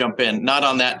wanted to jump in, not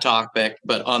on that topic,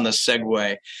 but on the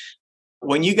segue.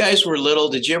 When you guys were little,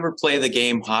 did you ever play the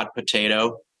game Hot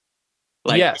Potato?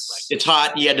 Yes. It's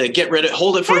hot. You had to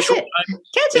hold it for a short time.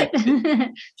 Catch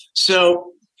it.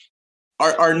 So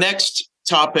our next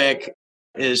topic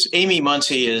is Amy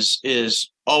Muncie is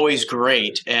always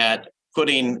great at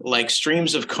putting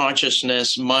streams of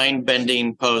consciousness,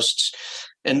 mind-bending posts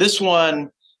And this one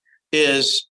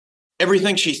is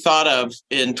everything she thought of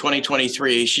in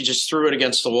 2023. She just threw it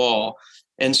against the wall.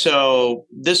 And so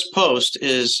this post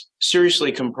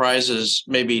seriously comprises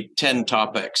maybe 10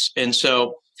 topics. And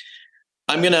so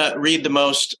I'm going to read the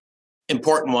most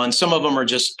important ones. Some of them are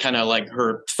just kind of like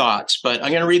her thoughts, but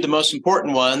I'm going to read the most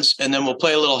important ones, and then we'll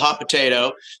play a little hot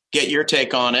potato, get your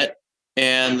take on it,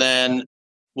 and then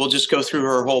we'll just go through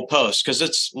her whole post because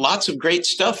it's lots of great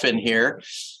stuff in here.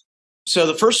 So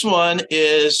the first one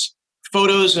is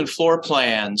photos and floor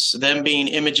plans, them being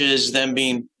images, them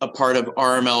being a part of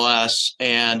RMLS,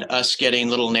 and us getting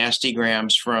little nasty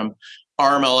grams from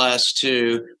RMLS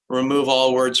to remove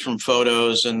all words from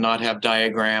photos and not have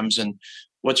diagrams. And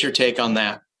what's your take on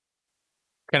that?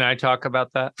 Can I talk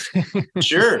about that?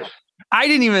 Sure.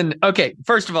 Okay.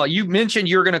 First of all, you mentioned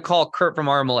you're going to call Kurt from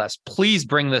RMLS. Please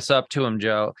bring this up to him,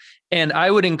 Joe. And I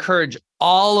would encourage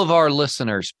all of our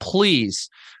listeners, please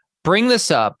bring this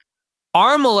up.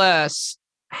 RMLS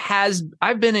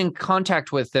I've been in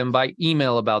contact with them by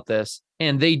email about this,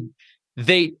 and I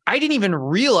didn't even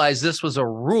realize this was a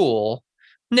rule.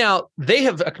 Now, they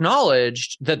have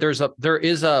acknowledged that there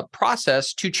is a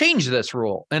process to change this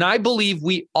rule. And I believe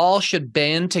we all should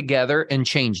band together and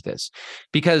change this,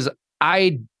 because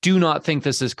I do not think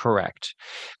this is correct.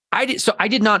 I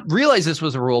did not realize this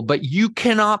was a rule, but you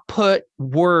cannot put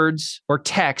words or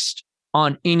text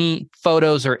on any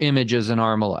photos or images in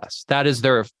RMLS. That is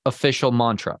their official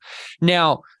mantra.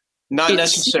 Now, not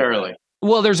necessarily.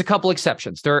 Well, there's a couple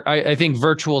exceptions. I think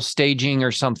virtual staging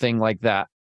or something like that.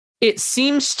 It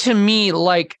seems to me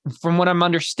like, from what I'm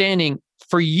understanding,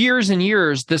 for years and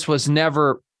years, this was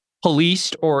never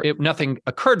policed, or nothing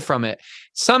occurred from it.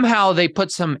 Somehow they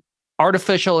put some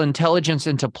artificial intelligence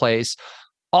into place.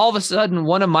 All of a sudden,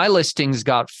 one of my listings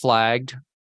got flagged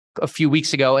a few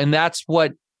weeks ago, and that's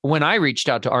when I reached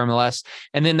out to RMLS.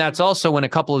 And then that's also when a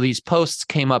couple of these posts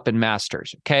came up in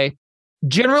masters. Okay.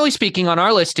 Generally speaking, on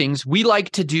our listings, we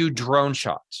like to do drone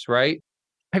shots, right?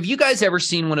 Have you guys ever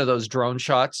seen one of those drone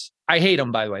shots? I hate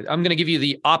them, by the way. I'm going to give you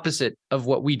the opposite of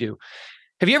what we do.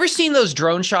 Have you ever seen those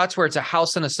drone shots where it's a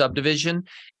house in a subdivision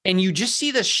and you just see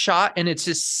this shot and it's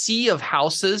a sea of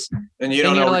houses? And you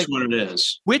don't know which one it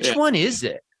is. Which one is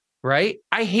it? Right?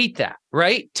 I hate that.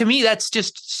 Right? To me, that's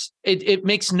just, it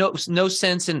makes no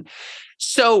sense. And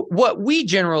so what we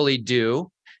generally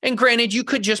do, and granted, you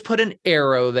could just put an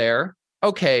arrow there.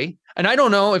 Okay. And I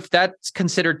don't know if that's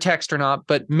considered text or not,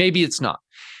 but maybe it's not.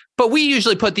 But we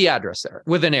usually put the address there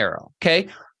with an arrow. Okay.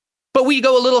 But we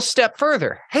go a little step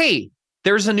further. Hey,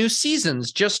 there's a New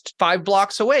Seasons just 5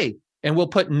 blocks away, and we'll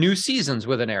put New Seasons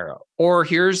with an arrow. Or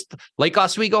here's Lake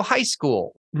Oswego High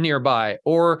School nearby,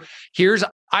 or here's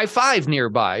I-5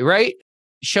 nearby, right?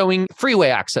 Showing freeway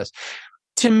access.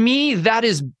 To me, that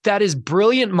is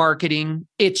brilliant marketing.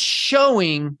 It's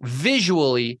showing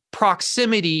visually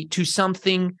proximity to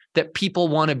something that people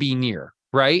want to be near,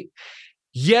 right?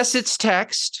 Yes, it's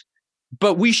text,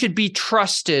 but we should be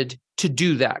trusted to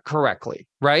do that correctly,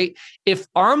 right? If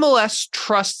RMLS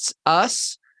trusts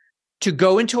us to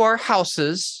go into our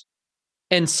houses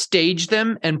and stage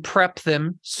them and prep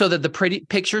them so that the pretty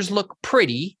pictures look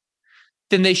pretty,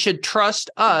 then they should trust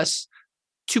us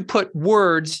to put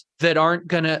words that aren't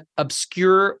going to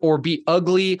obscure or be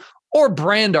ugly or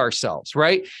brand ourselves,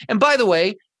 right? And by the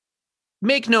way,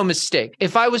 make no mistake,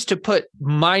 if I was to put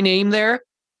my name there,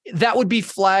 that would be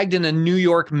flagged in a New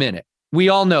York minute. We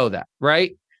all know that,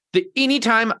 right?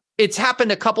 Anytime, it's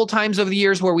happened a couple times over the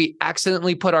years where we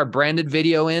accidentally put our branded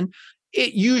video in,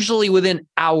 it usually within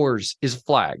hours is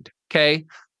flagged, okay?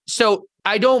 So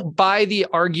I don't buy the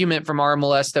argument from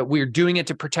RMLS that we're doing it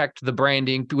to protect the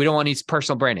branding. We don't want any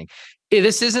personal branding.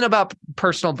 This isn't about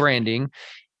personal branding.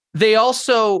 They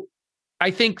also, I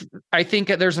think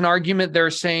there's an argument they're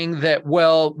saying that,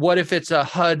 well, what if it's a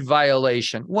HUD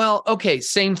violation? Well, okay,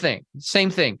 same thing.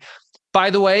 By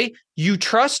the way, you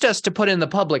trust us to put in the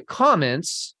public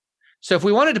comments. So if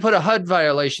we wanted to put a HUD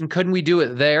violation, couldn't we do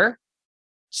it there?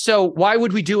 So why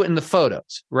would we do it in the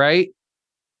photos, right?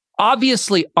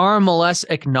 Obviously, RMLS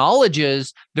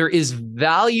acknowledges there is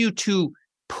value to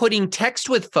putting text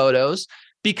with photos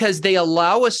because they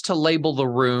allow us to label the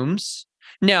rooms.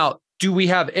 Now, do we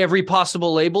have every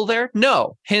possible label there?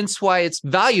 No. Hence why it's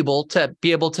valuable to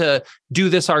be able to do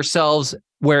this ourselves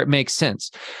where it makes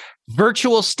sense.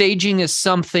 Virtual staging is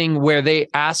something where they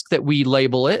ask that we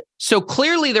label it. So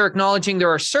clearly they're acknowledging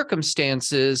there are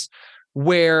circumstances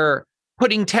where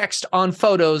putting text on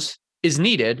photos is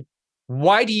needed.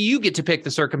 Why do you get to pick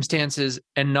the circumstances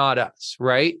and not us,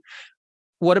 right?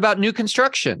 What about new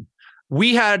construction?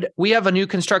 We have a new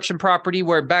construction property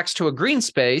where it backs to a green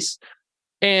space.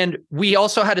 And we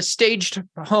also had a staged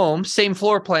home, same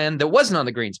floor plan that wasn't on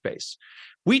the green space.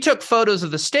 We took photos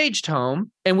of the staged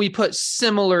home and we put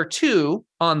similar to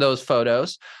on those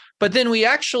photos. But then we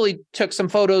actually took some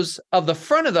photos of the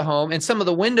front of the home and some of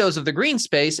the windows of the green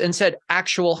space and said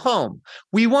actual home.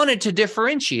 We wanted to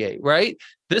differentiate, right?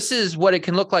 This is what it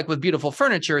can look like with beautiful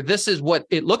furniture. This is what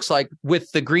it looks like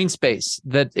with the green space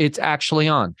that it's actually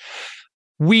on.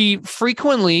 We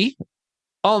frequently,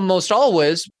 almost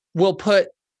always, will put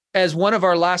as one of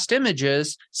our last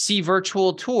images, see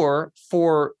virtual tour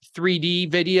for 3D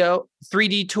video,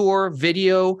 3D tour,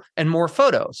 video, and more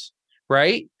photos,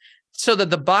 right? So that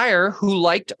the buyer who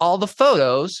liked all the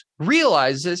photos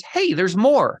realizes, hey, there's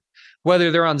more. Whether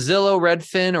they're on Zillow,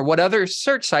 Redfin, or what other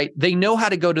search site, they know how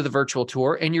to go to the virtual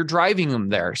tour and you're driving them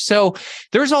there. So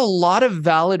there's a lot of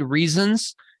valid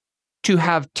reasons to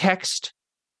have text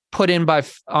put in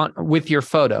with your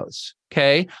photos,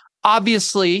 okay?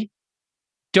 Obviously,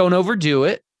 don't overdo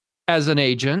it as an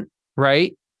agent,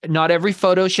 right? Not every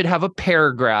photo should have a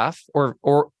paragraph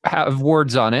or have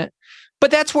words on it. But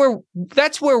that's where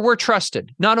we're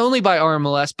trusted, not only by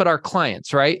RMLS, but our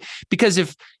clients, right? Because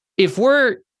if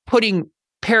we're putting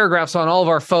paragraphs on all of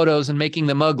our photos and making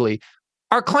them ugly,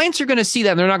 our clients are going to see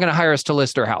that and they're not going to hire us to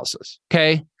list their houses,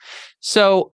 okay?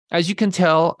 So as you can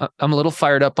tell, I'm a little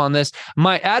fired up on this.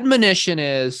 My admonition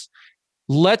is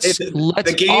let's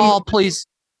all please.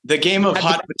 The game of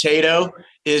hot potato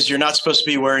is you're not supposed to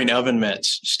be wearing oven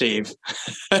mitts, Steve.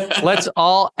 Let's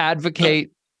all advocate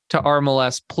to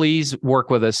RMLS, please work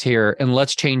with us here and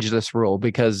let's change this rule,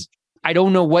 because I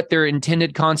don't know what their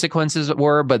intended consequences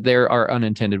were, but there are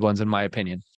unintended ones in my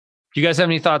opinion. Do you guys have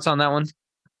any thoughts on that one?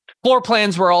 Floor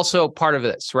plans were also part of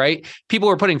this, right? People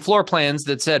were putting floor plans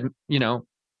that said,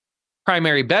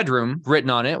 primary bedroom written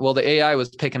on it. Well, the AI was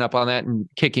picking up on that and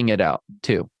kicking it out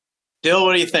too. Dill,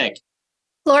 what do you think?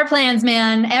 Floor plans,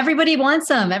 man. Everybody wants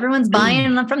them. Everyone's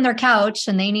buying them from their couch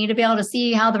and they need to be able to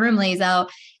see how the room lays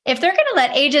out. If they're going to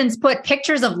let agents put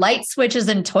pictures of light switches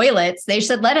and toilets, they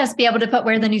should let us be able to put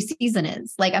where the new season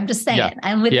is. Like, I'm just saying, Yeah.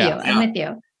 I'm with you. Yeah. I'm with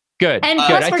you. Good. And good.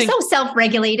 plus, we're so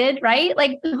self-regulated, right?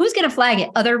 Like, who's going to flag it?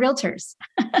 Other realtors.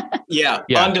 Yeah.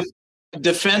 On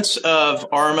defense of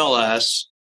RMLS,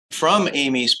 from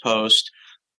Amy's post,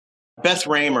 Beth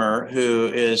Raymer, who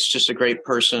is just a great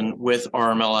person with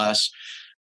RMLS,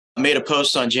 made a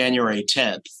post on January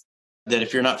 10th that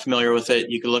if you're not familiar with it,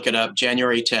 you can look it up,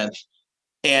 January 10th.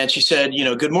 And she said,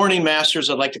 good morning, masters.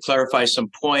 I'd like to clarify some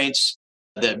points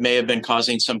that may have been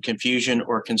causing some confusion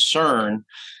or concern.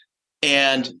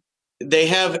 And they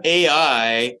have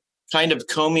AI kind of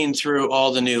combing through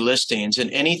all the new listings, and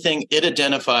anything it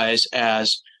identifies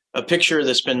as a picture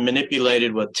that's been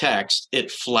manipulated with text,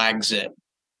 it flags it.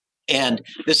 And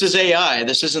this is AI.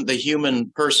 This isn't the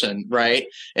human person, right?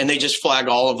 And they just flag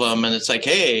all of them. And it's like,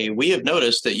 hey, we have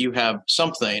noticed that you have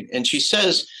something. And she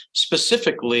says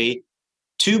specifically,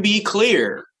 to be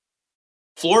clear,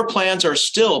 floor plans are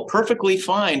still perfectly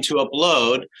fine to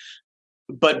upload,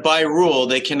 but by rule,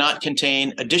 they cannot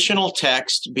contain additional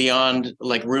text beyond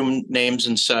like room names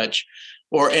and such,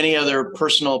 or any other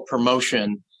personal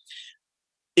promotion.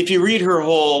 If you read her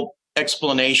whole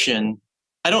explanation,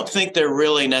 I don't think they're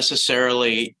really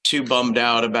necessarily too bummed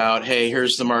out about, hey,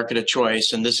 here's the market of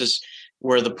choice and this is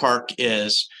where the park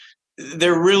is. They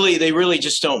really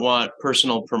just don't want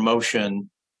personal promotion.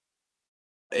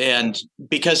 And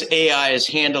because AI is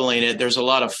handling it, there's a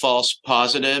lot of false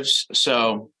positives.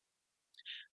 So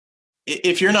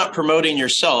if you're not promoting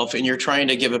yourself and you're trying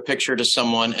to give a picture to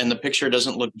someone and the picture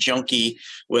doesn't look junky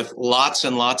with lots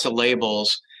and lots of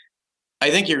labels, I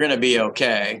think you're going to be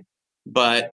okay.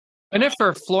 But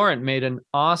Jennifer Florent made an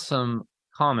awesome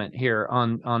comment here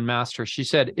on Master. She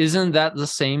said, "Isn't that the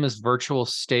same as virtual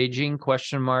staging? ?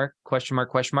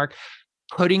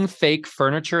 Putting fake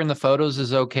furniture in the photos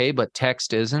is okay, but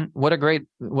text isn't." What a great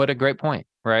point,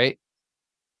 right?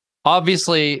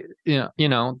 Obviously,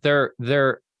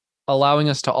 they're allowing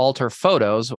us to alter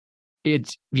photos.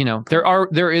 It's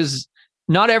there is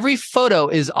not every photo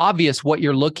is obvious what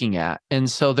you're looking at,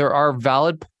 and so there are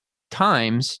valid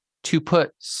times to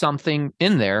put something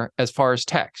in there as far as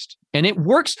text. And it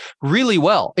works really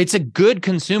well. It's a good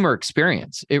consumer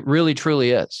experience. It really,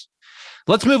 truly is.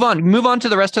 Let's move on. Move on to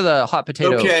the rest of the hot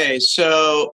potato. Okay,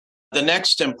 so the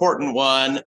next important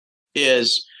one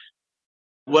is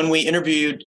when we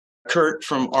interviewed Kurt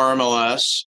from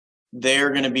RMLS,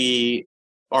 they're going to be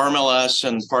RMLS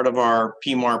and part of our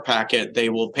PMAR packet. They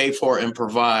will pay for and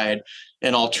provide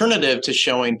an alternative to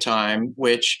Showing Time,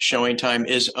 which Showing Time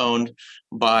is owned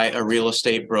by a real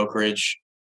estate brokerage,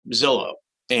 Zillow.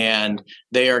 And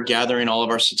they are gathering all of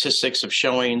our statistics of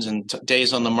showings and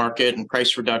days on the market and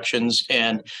price reductions.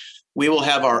 And we will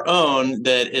have our own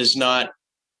that is not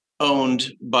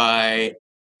owned by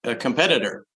a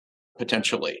competitor,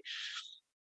 potentially.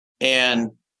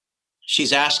 And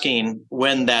she's asking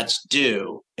when that's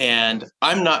due. And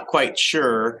I'm not quite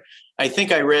sure. I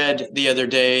think I read the other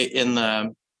day in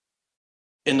the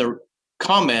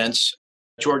comments,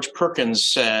 George Perkins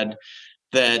said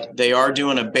that they are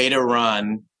doing a beta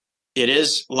run. It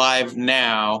is live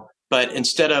now, but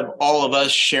instead of all of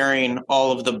us sharing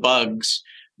all of the bugs,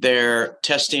 they're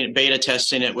beta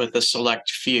testing it with a select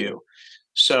few.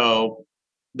 So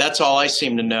that's all I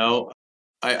seem to know.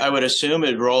 I would assume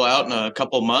it'd roll out in a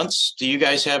couple months. Do you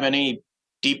guys have any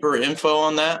deeper info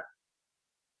on that?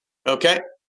 Okay.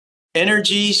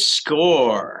 Energy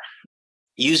score.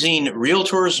 Using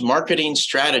realtors' marketing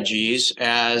strategies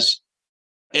as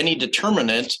any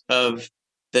determinant of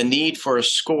the need for a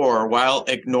score while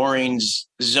ignoring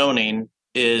zoning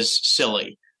is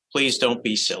silly. Please don't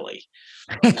be silly,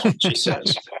 she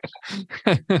says.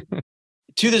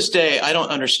 To this day, I don't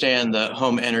understand the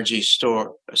home energy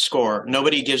score.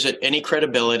 Nobody gives it any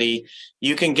credibility.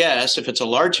 You can guess if it's a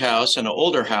large house and an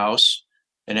older house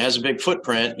and it has a big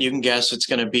footprint, you can guess it's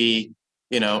going to be,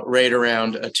 right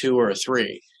around a 2 or a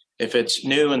 3. If it's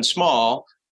new and small,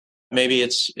 maybe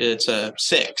it's a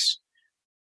 6.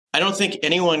 I don't think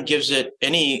anyone gives it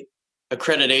any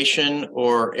accreditation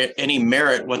or any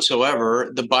merit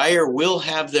whatsoever. The buyer will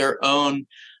have their own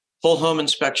whole home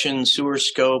inspection, sewer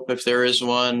scope, if there is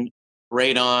one,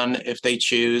 radon, if they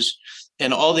choose,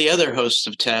 and all the other hosts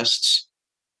of tests.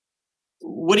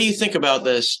 What do you think about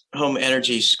this home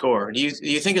energy score? Do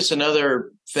you think it's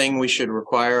another thing we should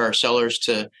require our sellers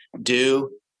to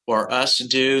do, or us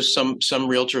do? Some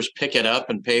realtors pick it up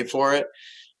and pay for it.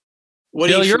 What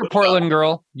Dill, do you you're a Portland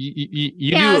girl.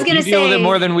 You deal with it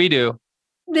more than we do.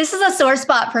 This is a sore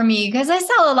spot for me because I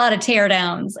sell a lot of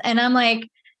teardowns, and I'm like,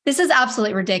 this is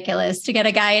absolutely ridiculous to get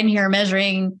a guy in here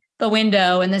measuring the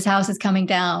window and this house is coming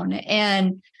down.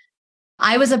 And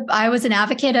I was an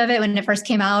advocate of it when it first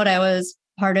came out. I was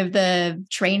part of the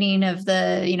training of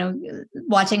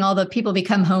watching all the people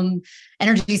become home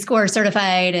energy score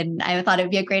certified. And I thought it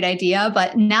would be a great idea.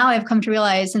 But now I've come to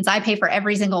realize, since I pay for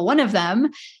every single one of them,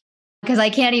 because I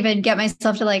can't even get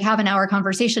myself to have an hour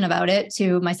conversation about it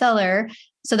to my seller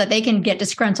so that they can get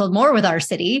disgruntled more with our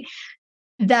city,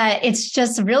 that it's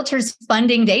just realtors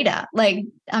funding data.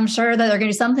 I'm sure that they're going to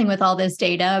do something with all this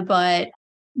data, but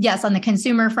yes, on the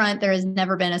consumer front, there has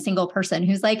never been a single person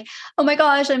who's like, oh my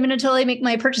gosh, I'm going to totally make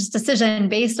my purchase decision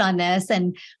based on this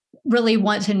and really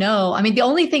want to know. I mean, the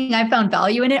only thing I found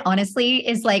value in it, honestly,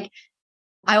 is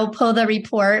I will pull the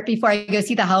report before I go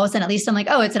see the house. And at least I'm like,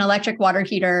 oh, it's an electric water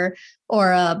heater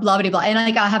or a blah, blah, blah. And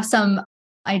I'll have some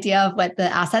idea of what the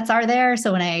assets are there.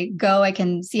 So when I go, I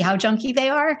can see how junky they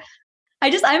are.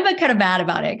 I'm kind of mad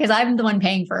about it because I'm the one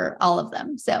paying for all of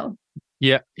them. So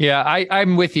yeah,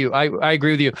 I'm with you. I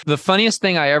agree with you. The funniest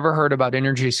thing I ever heard about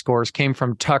energy scores came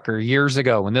from Tucker years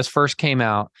ago when this first came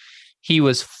out. He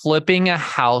was flipping a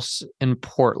house in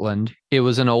Portland. It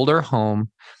was an older home.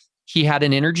 He had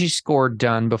an energy score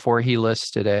done before he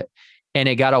listed it, and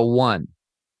it got a 1.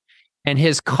 And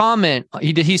his comment,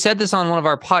 he said this on one of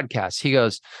our podcasts. He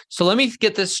goes, so let me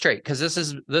get this straight, because this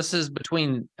is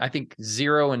between, I think,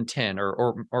 0 and 10,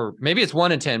 or maybe it's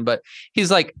 1 and 10. But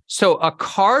he's like, so a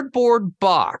cardboard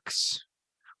box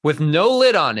with no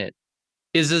lid on it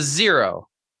is a 0,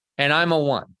 and I'm a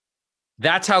 1.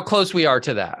 That's how close we are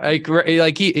to that.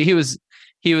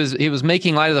 He was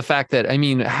making light of the fact that, I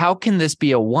mean, how can this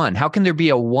be a 1? How can there be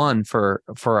a 1 for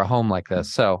a home like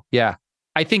this? So yeah.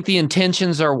 I think the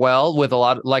intentions are well with a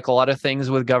lot of things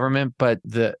with government, but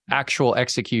the actual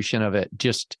execution of it,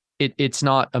 it's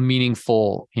not a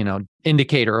meaningful,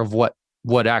 indicator of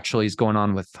what actually is going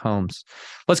on with homes.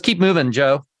 Let's keep moving,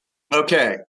 Joe.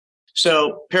 Okay.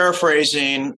 So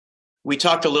paraphrasing, we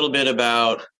talked a little bit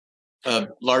about a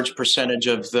large percentage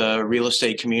of the real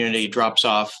estate community drops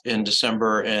off in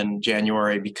December and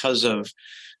January because of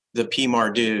the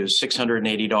PMAR dues,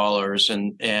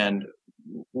 $680. And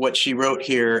what she wrote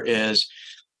here is,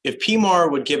 if PMAR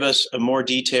would give us a more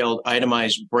detailed,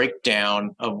 itemized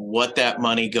breakdown of what that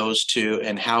money goes to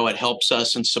and how it helps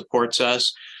us and supports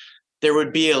us, there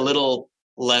would be a little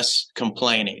less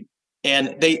complaining.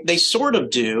 And they sort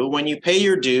of do. When you pay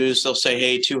your dues, they'll say,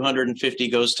 hey, 250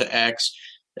 goes to X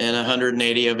and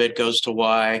 180 of it goes to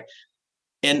Y.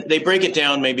 And they break it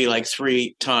down maybe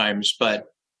 3 times, but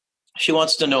she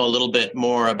wants to know a little bit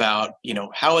more about,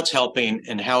 how it's helping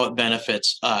and how it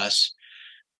benefits us.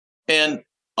 And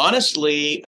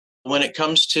honestly, when it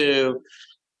comes to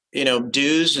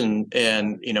dues and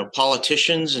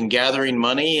politicians and gathering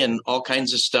money and all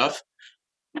kinds of stuff.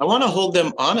 I want to hold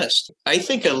them honest. I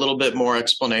think a little bit more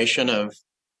explanation of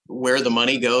where the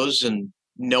money goes and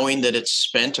knowing that it's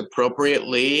spent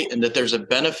appropriately and that there's a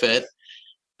benefit.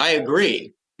 I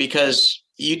agree, because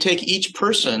you take each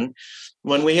person.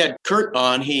 When we had Kurt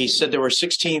on, he said there were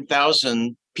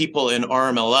 16,000 people in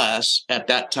RMLS at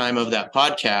that time of that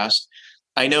podcast.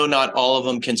 I know not all of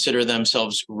them consider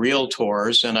themselves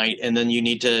realtors, and then you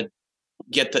need to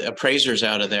get the appraisers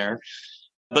out of there.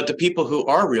 But the people who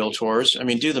are realtors, I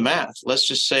mean, do the math. Let's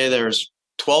just say there's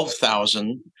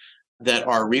 12,000 that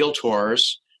are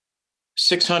realtors.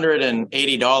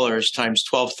 $680 times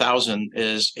 12,000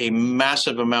 is a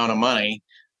massive amount of money.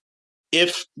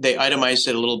 If they itemized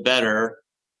it a little better,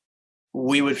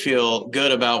 we would feel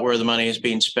good about where the money is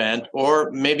being spent,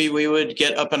 or maybe we would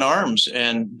get up in arms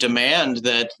and demand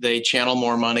that they channel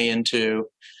more money into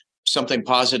something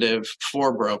positive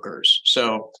for brokers.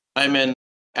 So I'm in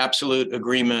absolute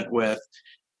agreement with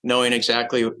knowing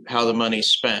exactly how the money's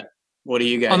spent. What do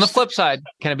you guys? On the flip side,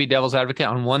 can I be devil's advocate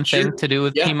on one thing to do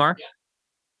with Yeah. PMAR?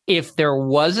 If there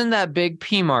wasn't that big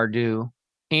PMAR due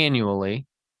annually,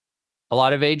 a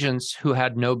lot of agents who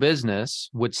had no business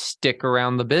would stick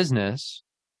around the business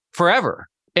forever.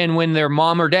 And when their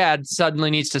mom or dad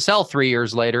suddenly needs to sell 3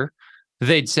 years later,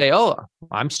 they'd say, oh,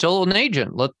 I'm still an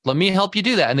agent. Let me help you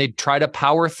do that. And they'd try to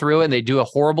power through it, and they do a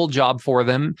horrible job for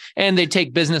them. And they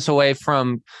take business away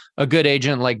from a good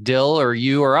agent like Dill or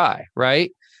you or I,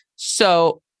 right?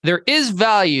 So there is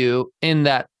value in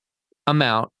that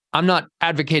amount. I'm not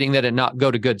advocating that it not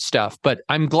go to good stuff, but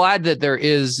I'm glad that there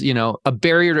is, a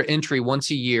barrier to entry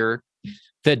once a year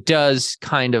that does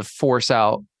kind of force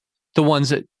out the ones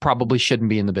that probably shouldn't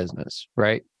be in the business,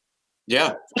 right?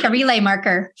 Yeah. Like a relay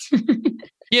marker.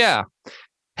 Yeah.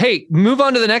 Hey, move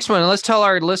on to the next one, and let's tell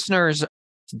our listeners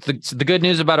the good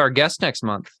news about our guest next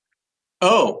month.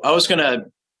 Oh, I was going to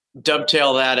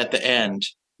dovetail that at the end.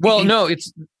 Well, no,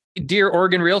 it's Dear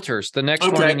Oregon Realtors. The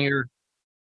next one in your...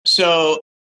 So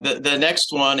the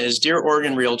next one is Dear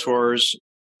Oregon Realtors.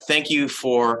 Thank you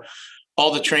for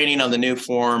all the training on the new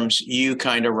forms. You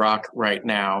kind of rock right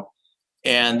now.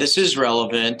 And this is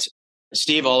relevant.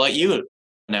 Steve, I'll let you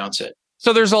announce it.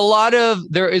 So there is a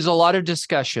lot of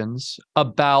discussions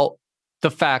about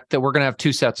the fact that we're going to have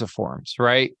two sets of forms,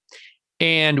 right?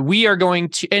 And we are going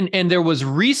to, and there was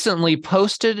recently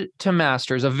posted to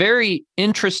Masters a very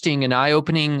interesting and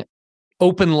eye-opening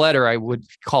open letter, I would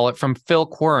call it, from Phil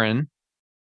Queren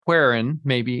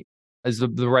maybe is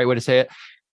the right way to say it,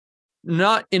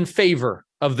 not in favor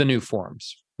of the new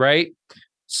forms, right?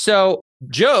 So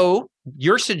Joe,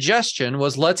 your suggestion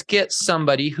was, let's get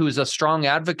somebody who's a strong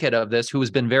advocate of this, who has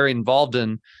been very involved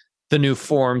in the new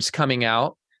forms coming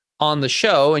out on the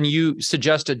show. And you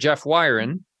suggested Jeff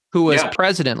Wyron, who was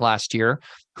president last year,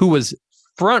 who was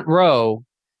front row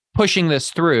pushing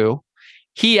this through.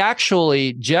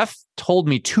 Jeff told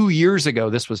me 2 years ago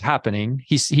this was happening.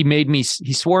 He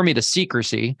swore me to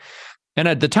secrecy. And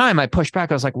at the time I pushed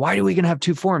back. I was like, why are we going to have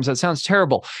two forms? That sounds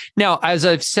terrible. Now, as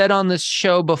I've said on this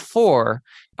show before,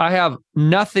 I have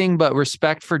nothing but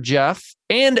respect for Jeff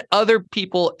and other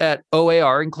people at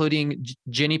OAR, including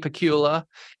Jenny Pecula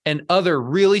and other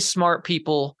really smart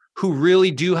people who really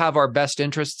do have our best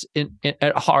interests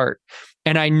at heart.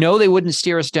 And I know they wouldn't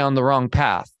steer us down the wrong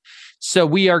path. So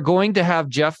we are going to have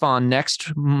Jeff on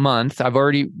next month.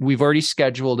 We've already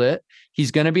scheduled it. He's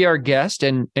going to be our guest,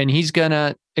 and he's going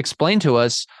to explain to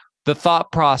us the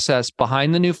thought process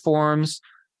behind the new forms,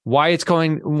 why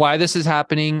this is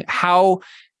happening, how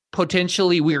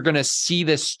potentially we're going to see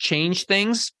this change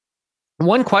things.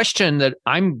 One question that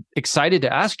I'm excited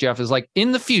to ask Jeff is, like,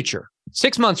 in the future,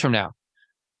 6 months from now,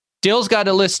 Dill's got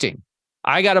a listing.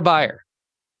 I got a buyer.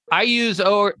 I use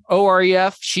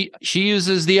OREF. She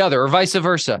uses the other, or vice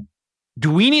versa. Do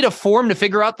we need a form to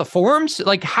figure out the forms?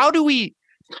 Like,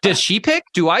 does she pick?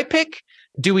 Do I pick?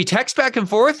 Do we text back and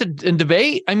forth and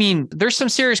debate? I mean, there's some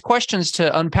serious questions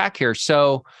to unpack here.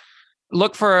 So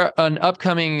look for an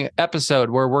upcoming episode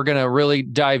where we're going to really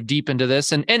dive deep into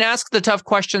this and ask the tough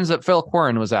questions that Phil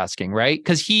Queren was asking, right?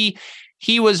 Because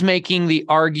he was making the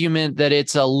argument that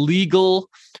it's illegal.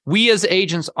 We as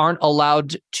agents aren't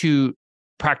allowed to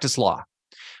practice law.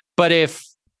 But if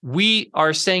we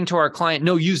are saying to our client,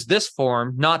 no, use this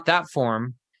form, not that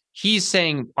form, he's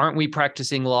saying, aren't we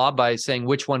practicing law by saying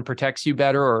which one protects you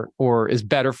better or is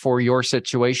better for your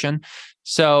situation?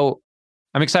 So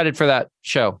I'm excited for that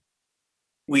show.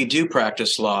 We do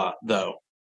practice law, though.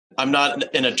 I'm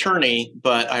not an attorney,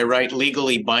 but I write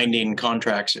legally binding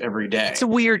contracts every day. It's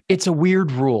a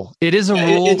weird rule. It is a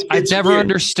rule. I've never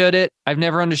understood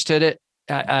it.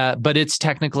 but it's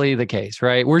technically the case,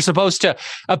 right? We're supposed to,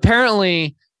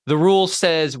 apparently the rule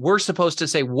says we're supposed to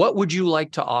say, what would you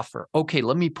like to offer? Okay,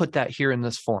 let me put that here in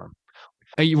this form.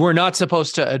 We're not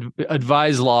supposed to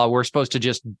advise law. We're supposed to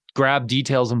just grab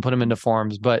details and put them into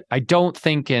forms. But I don't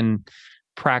think in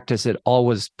practice it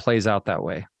always plays out that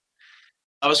way.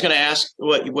 I was going to ask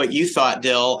what you thought,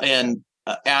 Dill, and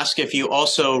ask if you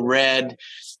also read,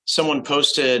 someone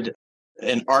posted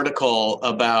an article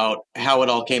about how it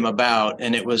all came about,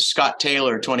 and it was Scott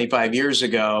Taylor 25 years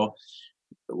ago.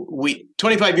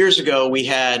 25 years ago, we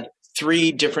had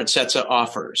 3 different sets of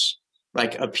offers,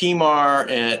 like a PMAR,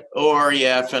 an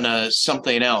OREF, and a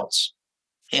something else.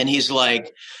 And he's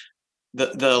like,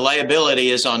 the liability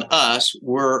is on us.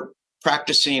 We're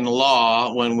practicing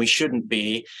law when we shouldn't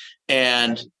be.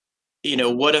 And,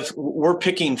 what if we're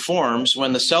picking forms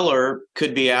when the seller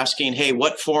could be asking, hey,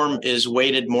 what form is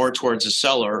weighted more towards a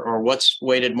seller, or what's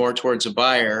weighted more towards a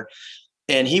buyer?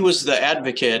 And he was the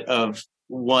advocate of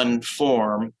one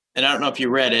form. And I don't know if you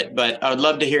read it, but I would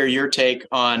love to hear your take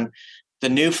on the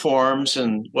new forms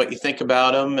and what you think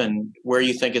about them and where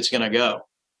you think it's going to go.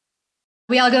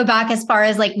 We all go back as far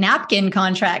as like napkin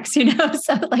contracts,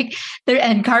 so like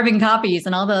and carbon copies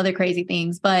and all the other crazy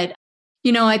things. But,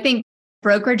 I think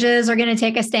brokerages are going to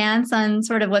take a stance on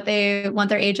sort of what they want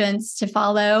their agents to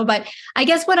follow. But I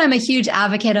guess what I'm a huge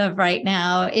advocate of right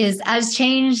now is, as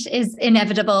change is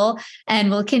inevitable and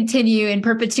will continue in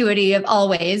perpetuity of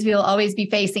always, we will always be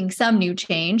facing some new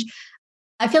change.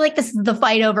 I feel like this is the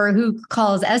fight over who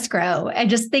calls escrow. I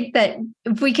just think that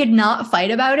if we could not fight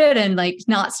about it and like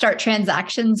not start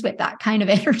transactions with that kind of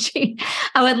energy,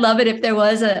 I would love it if there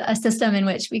was a system in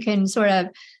which we can sort of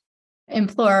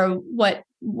implore what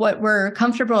we're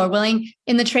comfortable or willing.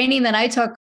 In the training that I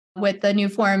took with the new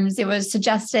forms, it was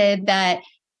suggested that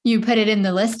you put it in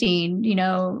the listing,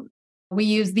 we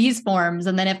use these forms.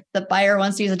 And then if the buyer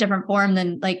wants to use a different form,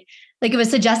 then like it was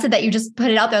suggested that you just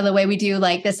put it out there the way we do,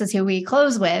 like, this is who we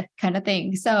close with kind of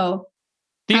thing. So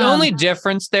the only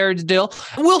difference there, Dill,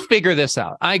 we'll figure this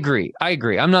out. I agree.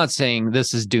 I'm not saying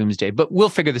this is doomsday, but we'll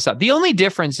figure this out. The only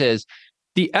difference is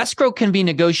the escrow can be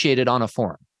negotiated on a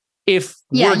form. If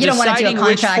we're deciding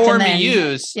which form to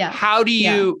use, how do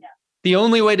you... The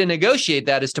only way to negotiate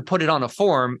that is to put it on a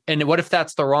form. And what if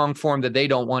that's the wrong form that they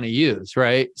don't want to use,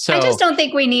 right? So I just don't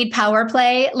think we need power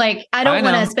play. Like, I don't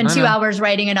want to spend 2 hours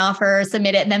writing an offer,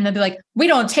 submit it, and then they'll be like, we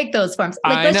don't take those forms.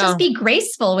 Like, let's just be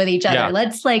graceful with each other. Yeah.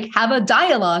 Let's like have a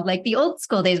dialogue, like the old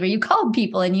school days where you called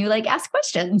people and you like ask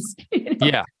questions.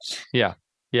 Yeah.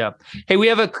 Hey, we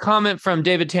have a comment from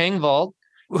David Tangvald,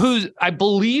 who's, I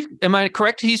believe, am I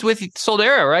correct? He's with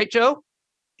Soldera, right, Joe?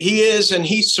 He is, and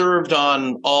he served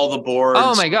on all the boards.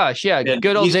 Oh my gosh, yeah, and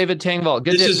good old David Tangvald.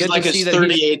 This is like his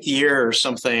 38th year or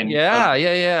something.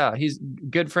 Yeah. He's a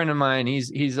good friend of mine.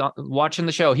 He's watching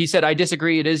the show. He said, "I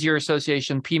disagree. It is your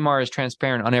association. PMAR is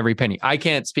transparent on every penny." I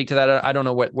can't speak to that. I don't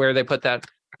know where they put that,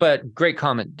 but great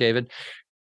comment, David.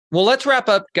 Well, let's wrap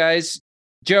up, guys.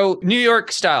 Joe, New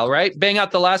York style, right? Bang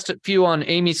out the last few on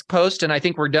Amy's post, and I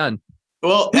think we're done.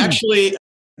 Well, actually,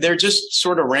 they're just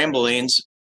sort of ramblings.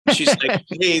 She's like,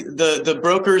 hey, the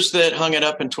brokers that hung it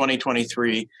up in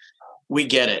 2023, we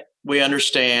get it. We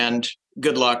understand.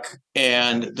 Good luck.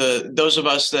 And those of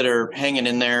us that are hanging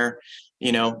in there,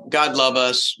 God love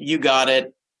us. You got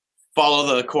it.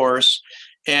 Follow the course.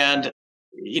 And,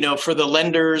 for the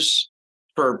lenders,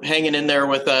 for hanging in there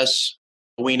with us,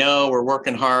 we know we're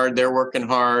working hard. They're working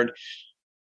hard.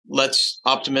 Let's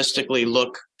optimistically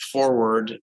look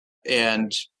forward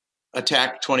and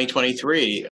attack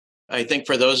 2023. I think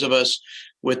for those of us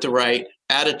with the right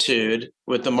attitude,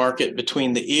 with the market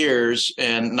between the ears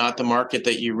and not the market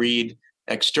that you read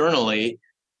externally,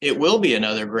 it will be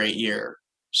another great year.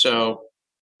 So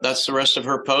that's the rest of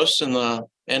her posts and the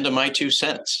end of my 2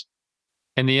 cents.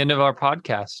 And the end of our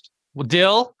podcast. Well,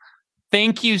 Dill,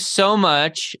 thank you so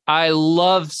much. I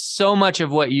love so much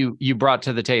of what you brought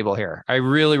to the table here. I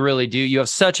really, really do. You have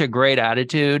such a great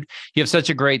attitude. You have such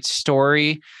a great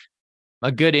story.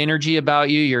 A good energy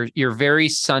about you. You're very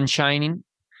sunshiny.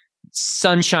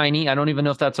 I don't even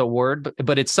know if that's a word,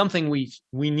 but it's something we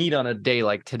need on a day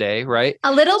like today, right?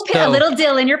 A little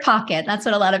dill in your pocket. That's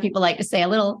what a lot of people like to say.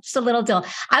 Just a little dill.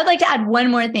 I would like to add one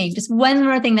more thing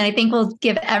that I think will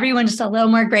give everyone just a little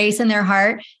more grace in their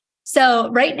heart.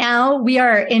 So right now we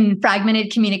are in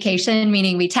fragmented communication,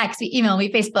 meaning we text, we email,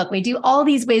 we Facebook, we do all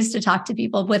these ways to talk to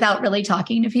people without really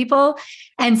talking to people.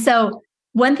 And so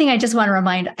one thing I just want to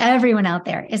remind everyone out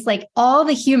there is like all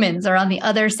the humans are on the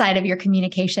other side of your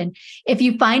communication. If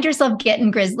you find yourself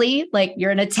getting grizzly, like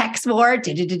you're in a text war,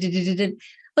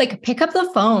 like pick up the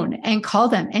phone and call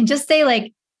them and just say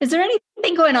like, is there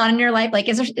anything going on in your life? Like,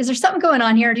 is there something going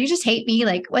on here? Do you just hate me?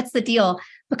 Like, what's the deal?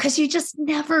 Because you just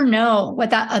never know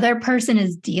what that other person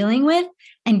is dealing with,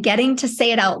 and getting to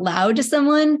say it out loud to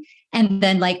someone and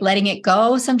then like letting it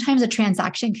go. Sometimes a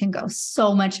transaction can go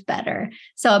so much better.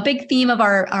 So a big theme of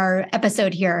our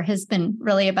episode here has been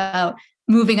really about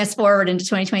moving us forward into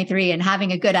 2023 and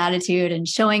having a good attitude and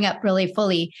showing up really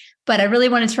fully. But I really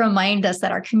wanted to remind us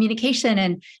that our communication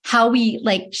and how we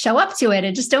like show up to it,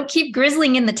 and just don't keep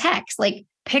grizzling in the text, like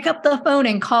pick up the phone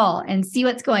and call and see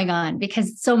what's going on,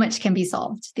 because so much can be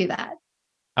solved through that.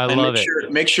 I love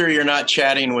it. Make sure you're not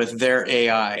chatting with their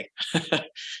AI.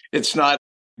 It's not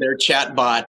their chat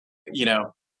bot,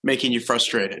 making you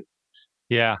frustrated.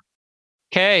 Yeah.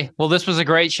 Okay. Well, this was a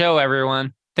great show,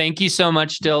 everyone. Thank you so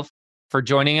much, Dill, for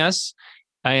joining us.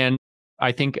 And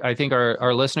I think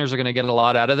our listeners are going to get a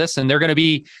lot out of this, and they're going to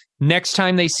be, next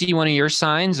time they see one of your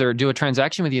signs or do a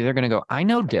transaction with you, they're going to go, I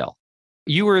know Dill.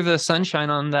 You were the sunshine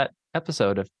on that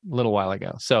episode a little while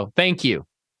ago. So thank you.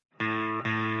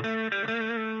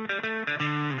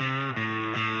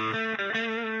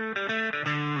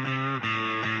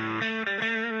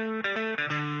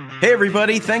 Hey,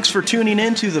 everybody. Thanks for tuning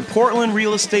in to the Portland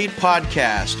Real Estate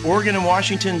Podcast, Oregon and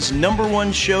Washington's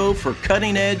 #1 show for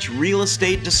cutting-edge real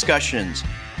estate discussions.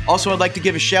 Also, I'd like to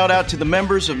give a shout out to the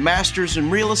members of Masters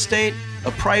in Real Estate,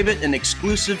 a private and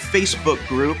exclusive Facebook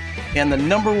group, and the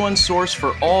 #1 source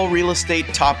for all real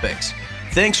estate topics.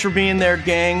 Thanks for being there,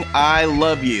 gang. I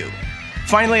love you.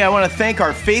 Finally, I want to thank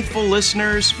our faithful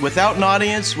listeners. Without an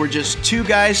audience, we're just two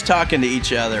guys talking to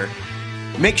each other.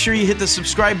 Make sure you hit the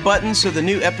subscribe button so the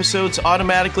new episodes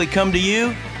automatically come to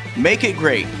you. Make it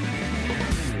great.